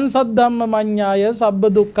සතං සද්ධම්ම මඤ්ඤාය සබ්බ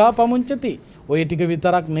දුක්ඛා පමුංචති. ඔය ටික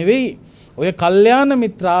විතරක් නෙවෙයි ඔය කල්යාණ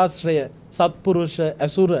මිත්‍ර ආශ්‍රය සත්පුරුෂ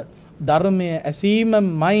ඇසුර ධර්මයේ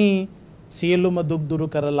ඇසීමයි සියලුම දුක් දුරු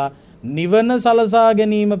කරලා නිවන සලසා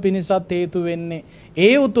ගැනීම පිණිසත් හේතු වෙන්නේ.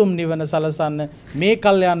 ඒ උතුම් නිවන සලසන්න මේ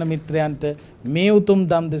කල්යාණ මිත්‍රයන්ට මේ උතුම්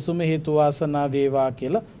දම් දෙසුම හේතු වාසනා වේවා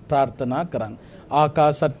කියලා ප්‍රාර්ථනා කරන්න.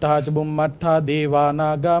 ආකාසට්ඨා ච බුම්මට්ඨා දේවා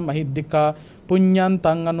නාග මහිද්దికා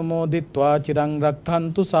පුඤ්ඤන්තං අනුමෝදිත්වා චිරං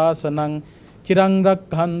රක්ඛන්තු ශාසනං චිරං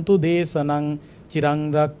රක්ඛන්තු දේශනං චිරං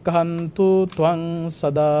රක්ඛන්තු ත්වං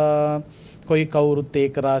සදා. කොයි කවුරුත්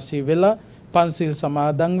ඒක රාශී වෙලා පන්සිල්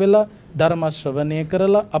සමාදන් වෙලා ධර්ම ශ්‍රවණය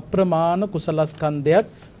කරලා අප්‍රමාණ කුසල ස්කන්ධයක්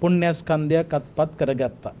පුණ්‍ය ස්කන්ධයක් අත්පත්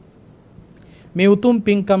කරගත්තා. මේ උතුම්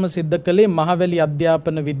පින්කම සිද්ධ කළේ මහවැලි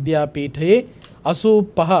අධ්‍යාපන විද්‍යාපීඨයේ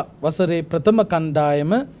 85 වසරේ ප්‍රථම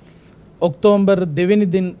කණ්ඩායම ඔක්තෝබර් 2 වෙනි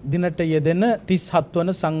දිනට යෙදෙන 37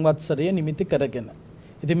 වන සංවත්සරය නිමිති කරගෙන.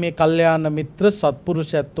 ඉතින් මේ කල්යාණ මිත්‍ර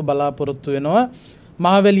සත්පුරුෂයත්ව බලාපොරොත්තු වෙනවා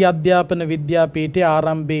මහවැලි අධ්‍යාපන විද්‍යාපීඨයේ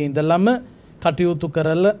ආරම්භයේ ඉඳලම කටයුතු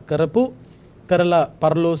කරලා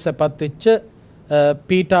පරලෝ සැපත් වෙච්ච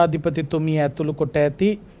පීඨාධිපතිතුමිය ඇතුළු කොට ඇති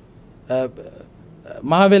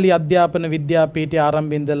මහවැලි අධ්‍යාපන විද්‍යාපීඨයේ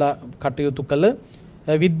ආරම්භයේ ඉඳලා කටයුතු කළ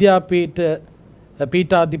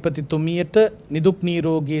පීඨාධිපතිතුමියට නිදුක්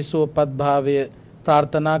නිරෝගී සුවපත් භාවය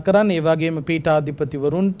ප්‍රාර්ථනා කරන්න. ඒ වගේම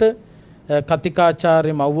පීඨාධිපතිවරුන්ට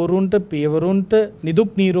කතිකාචාර්ය මව්වරුන්ට පියවරුන්ට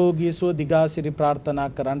නිදුක් නිරෝගී සුව දිගාසිරි ප්‍රාර්ථනා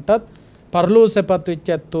කරන්නටත් පරලෝ සැපත් වෙච්ච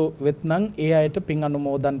ඇත්තෝ වෙත්නම් ඒ අයට පින්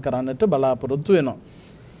අනුමෝදන් කරන්නට බලාපොරොත්තු වෙනවා.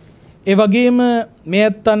 ඒ වගේම මේ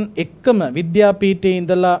ඇත්තන් එක්කම විද්‍යාපීඨයේ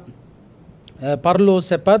ඉඳලා පරලෝ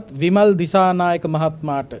සැපත් විමල් දිසානායක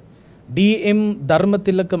මහත්මයාට, ඩී.එම්.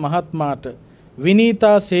 ධර්මතිලක මහත්මයාට,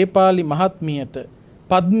 විනීතා සේපාලි මහත්මියට,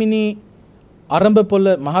 පද්මිනී අරඹපොළ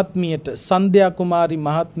මහත්මියට, සන්ධ්‍යා කුමාරි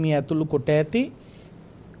මහත්මිය ඇතුළු කොට ඇති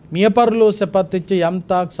මිය පරලෝ සැපත් වෙච්ච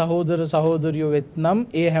යම්තාක් සහෝදර සහෝදරියෝ වෙත්නම්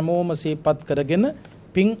ඒ හැමෝම සිහිපත් කරගෙන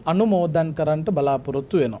පින් අනුමෝදන් කරන්නට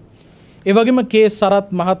බලාපොරොත්තු වෙනවා. ඒ වගේම කේ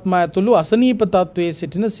සරත් මහත්මයා ඇතුළු අසනීප තත්වයේ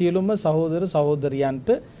සිටින සියලුම සහෝදර සහෝදරියන්ට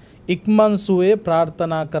ඉක්මන් සුවය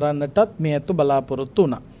ප්‍රාර්ථනා කරන්නටත් මේ ඇතු බලාපොරොත්තු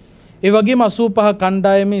වුණා. ඒ වගේම 85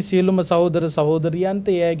 කණ්ඩායමේ සියලුම සහෝදර සහෝදරියන්ට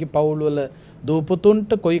ඒ අයගේ පවුල්වල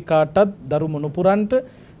දූපුතුන්ට කොයි කාටත් දරු මුණුපුරන්ට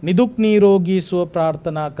නිදුක් නිරෝගී සුව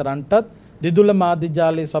ප්‍රාර්ථනා කරන්ටත් දිදුල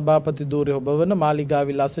මාධ්‍යාලයේ සභාපති ධූරය ඔබවන මාලිගා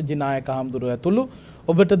විලාස ජිනායක හාමුදුරුවෝ ඇතුළු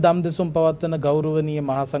ඔබට දම් දෙසුම් පවත්වන ගෞරවනීය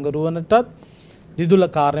මහා සංඝරුවනටත් දිදුල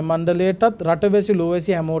කාර්ය මණ්ඩලයටත් රටවැසි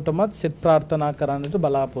ලෝවැසි හැමෝටමත් සෙත් ප්‍රාර්ථනා කරන්නට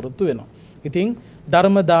බලාපොරොත්තු වෙනවා. ඉතින්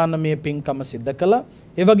ධර්ම දානමය පින්කම සිද්ධ කළා.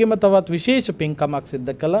 ඒ වගේම තවත් විශේෂ පින්කමක්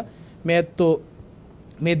සිද්ධ කළා. මේ ඇත්තෝ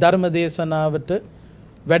මේ ධර්ම දේශනාවට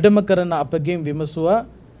වැඩම කරන අපගෙන් විමසුවා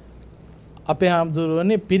අපේ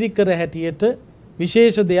හාමුදුරුවනේ පිරිකර හැටියට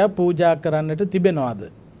විශේෂ දෙයක් පූජා කරන්නට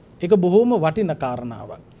තිබෙනවාද? ඒක බොහොම වටින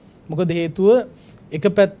කාරණාවක්. මොකද හේතුව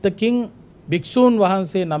එක පැත්තකින් භික්ෂූන්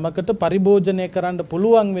වහන්සේ නමකට පරිභෝජනය කරන්න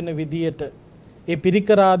පුළුවන් වෙන විදියට ඒ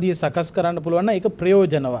පිරිකර ආදී සකස් කරන්න පුළුවන් නම් ඒක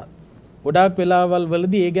ප්‍රයෝජනවත්. ගොඩාක් වෙලාවල්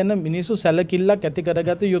වලදී ඒ ගැන මිනිස්සු සැලකිල්ලක් ඇති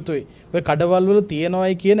කරගත යුතුයි. ඔය කඩවල් වල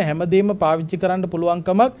තියනවායි කියන හැමදේම පාවිච්චි කරන්න පුළුවන්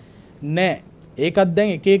කමක් නැහැ. ඒකත්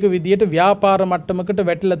දැන් එක එක විදියට ව්‍යාපාර මට්ටමකට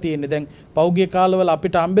වැටිලා තියෙන්නේ. දැන් පෞගිය කාලවල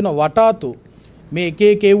අපිට හම්බෙන වටාතු මේ එක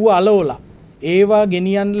එක එව්ව අලවලා ඒවා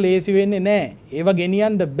ගෙනියන්න ලේසි වෙන්නේ නැහැ. ඒවා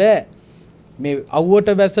ගෙනියන්න බෑ. මේ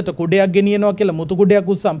අවුවට වැස්සට කුඩයක් ගෙනියනවා කියලා මුතු කුඩයක්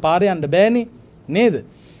උස්සන් පාරේ යන්න බෑනේ නේද?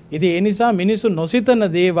 ඉතින් ඒ නිසා මිනිස්සු නොසිතන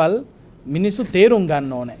දේවල් මිනිස්සු තේරුම්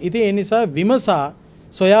ගන්න ඕනේ. ඉතින් ඒ නිසා විමසා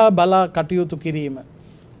සොයා බලා කටයුතු කිරීම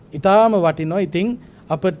ඊටාම වටිනවා. ඉතින්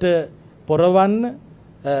අපිට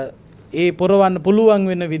පොරවන්න පුළුවන්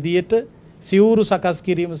වෙන විදියට සිවුරු සකස්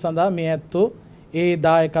කිරීම සඳහා මේ ඇත්තෝ ඒ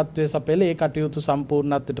දායකත්වයේ සපයලා ඒ කටයුතු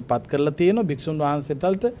සම්පූර්ණත්වයට පත් කරලා තියෙනවා. භික්ෂුන්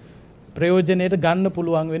වහන්සේටල්ට ප්‍රයෝජනෙට ගන්න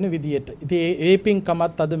පුළුවන් වෙන විදියට. ඉතින් ඒ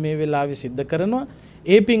පින්කමත් අද මේ වෙලාවේ සිද්ධ කරනවා.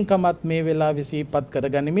 ඒ පින්කමත් මේ වෙලාවේ සිහිපත්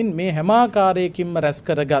කරගනිමින් මේ හැම ආකාරයකින්ම රැස්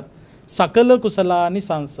කරගත් සකල කුසලානි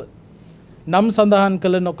සංස නම් සඳහන්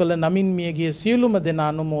කළ නොකළ නමින් මියගිය සියලුම දෙනා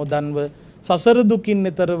අනුමෝදන්ව සසර දුකින්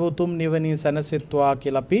නිතරව උතුම් නිවනින් සැනසෙත්වා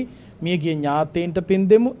කියලා අපි මියගිය ඥාතීන්ට පින්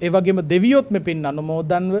දෙමු. ඒ වගේම දෙවියොත් මේ පින්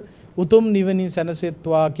අනුමෝදන්ව උතුම් නිවනින්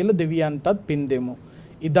සැනසෙත්වා කියලා දෙවියන්ටත් පින් දෙමු.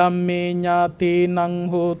 ඉදම්මේ ඥාතීනං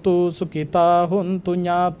හෝතු සුඛිතා හොන්තු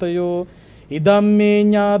ඥාතයෝ ඉදම්මේ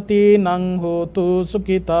ඥාතීනං හෝතු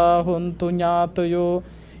සුඛිතා හොන්තු ඥාතයෝ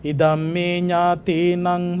ඉදම්මේ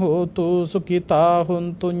ඥාතීනං හෝතු සුඛිතා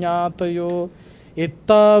හොන්තු ඥාතයෝ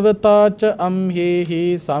ittavataච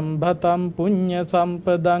අම්හෙහි සම්භතම් පුඤ්ඤ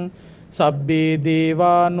සම්පදං සබ්බේ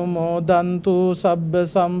දේවානුමෝදන්තු සබ්බ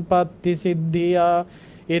සම්පත්ති සිද්ධියා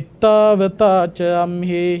ittavataච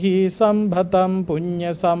අම්හෙහි සම්භතම්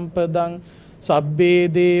පුඤ්ඤ සම්පදං සබ්බේ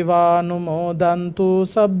දේවානුමෝදන්තු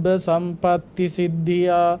සබ්බ සම්පත්ති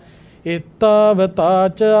සිද්ධියා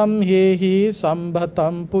ittavataච අම්හෙහි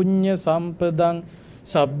සම්භතම් පුඤ්ඤ සම්පදං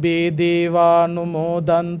සබ්බේ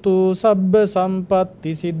දේවානුමෝදන්තු සබ්බ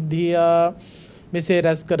සම්පත්ති සිද්ධියා. මෙසේ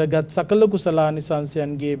රැස් කරගත් සකල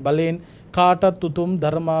කුසලානිසංසයන්ගේ බලෙන් කාටත් උතුම්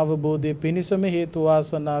ධර්මාවබෝධය පිණිසම හේතු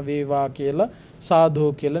වාසනා වේවා කියලා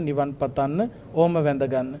සාදු කියලා නිවන් පතන්න ඕම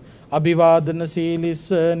වැඳගන්න. අභිවාදන සීලිස්ස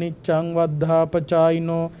නිච්ඡං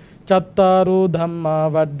වද්ධාපචායිනෝ චත්තාරෝ ධම්මා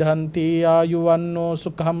වඩ්ඩන්ති ආයුවන්නෝ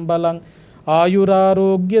සුඛං බලං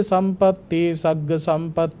ආයුරාෝග්‍ය සම්පatti සග්ග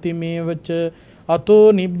සම්පatti මේවච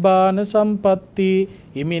අතෝ නිබ්බාන සම්පatti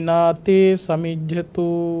ඉමිනාතේ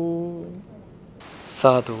සමිජ්ජතු.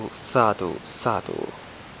 සාදු සාදු සාදු.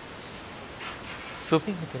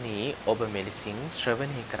 සුපින්තුනි, ඔබ මෙලෙසින්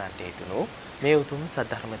ශ්‍රවණය කරන්නට යෙදුණු මේ උතුම්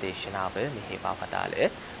සද්ධර්ම දේශනාව මෙහෙවා වදාළ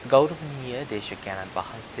ගෞරවනීය දේශකයන්න්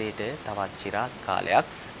වහන්සේට තවත් চিරාත් කාලයක්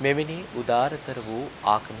මෙවැනි උදාරතර වූ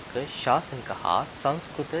ආගමික ශාසනික හා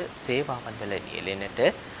සංස්කෘත සේවාවන් වල නියැලෙන්නට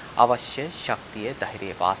අවශ්‍ය ශක්තිය,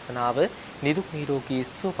 ධෛර්යය, වාසනාව, නිදුක් නිරෝගී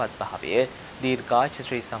සුවපත් භාවය, දීර්ඝායුෂ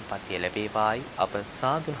ශ්‍රී සම්පන්නිය ලැබේවායි අප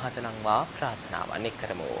සාදු හතනම්වා ප්‍රාර්ථනාවන්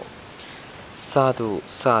කරමු. සාදු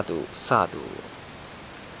සාදු සාදු.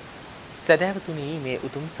 සදහැවතුනි, මේ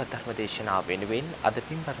උතුම් සද්ධර්ම දේශනාව වෙනුවෙන් අද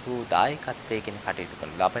පින්බර වූ දායකත්වයෙන් කටයුතු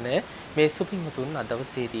කරන ලබන මේ සුපින්තුන් අද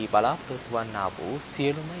දවසේදී බලාපොරොත්තු වන්නා වූ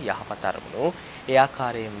සියලුම යහපත් අරමුණු ඒ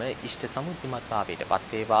ආකාරයෙන්ම ඉෂ්ට සමුද්දිමත් භාවයට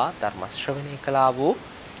පත් වේවා. ධර්ම ශ්‍රවණය කළා වූ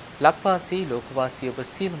ලක්වාසී ලෝකවාසී ඔබ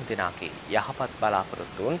සියලුම දෙනාගේ යහපත්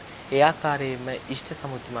බලාපොරොත්තුන් ඒ ආකාරයෙන්ම ඉෂ්ට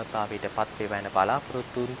සමුද්දිමත් භාවයට පත් වේවා යන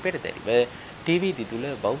බලාපොරොත්තුන් පෙරදැරිව ටීවී දිදුල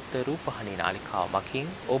බෞද්ධ රූපවාහිනී නාලිකාව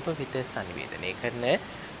මගින් ඔබ වෙත සංනිවේදනය කරන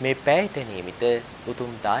මේ පැයට නියමිත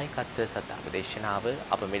උතුම් දායකත්ව සද්ධර්ම දේශනාව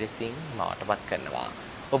අප මෙලෙසින් මාවටපත් කරනවා.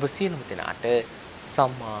 ඔබ සියලුම දෙනාට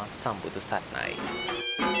සම්මා සම්බුදු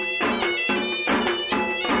සරණයි.